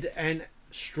ahead and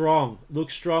strong.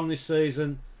 Looks strong this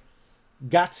season.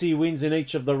 Gutsy wins in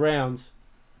each of the rounds.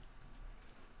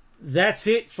 That's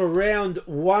it for round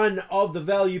 1 of the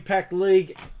Value Pack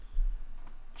League.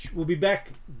 We'll be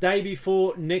back day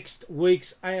before next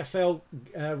week's AFL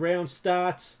round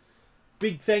starts.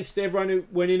 Big thanks to everyone who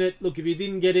went in it. Look, if you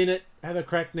didn't get in it, have a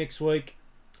crack next week.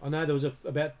 I know there was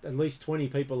about at least 20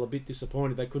 people a bit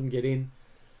disappointed they couldn't get in.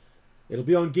 It'll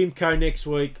be on Gimko next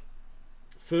week.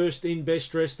 First in,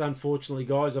 best dressed, unfortunately,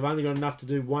 guys. I've only got enough to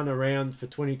do 1 around for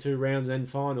 22 rounds and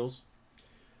finals.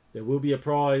 There will be a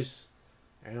prize,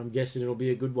 and I'm guessing it'll be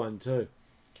a good one too.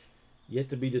 Yet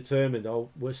to be determined.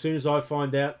 As soon as I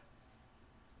find out,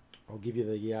 I'll give you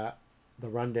the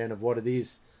rundown of what it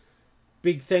is.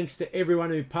 Big thanks to everyone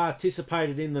who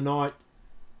participated in the night.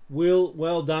 Will,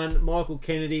 well done. Michael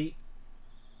Kennedy,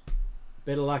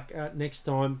 better luck next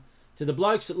time. To the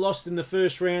blokes that lost in the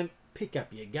first round, pick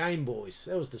up your game, boys.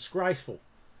 That was disgraceful.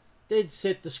 Dead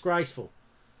set disgraceful.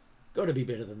 Got to be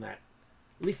better than that.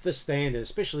 Lift the standard,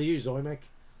 especially you, Zymac.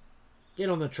 Get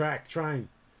on the track, train.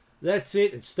 That's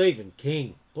it. And Stephen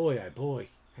King. Boy, oh boy.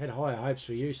 Had higher hopes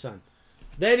for you, son.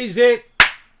 That is it.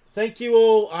 Thank you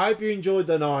all. I hope you enjoyed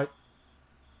the night.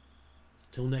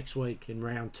 Till next week in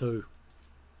round 2.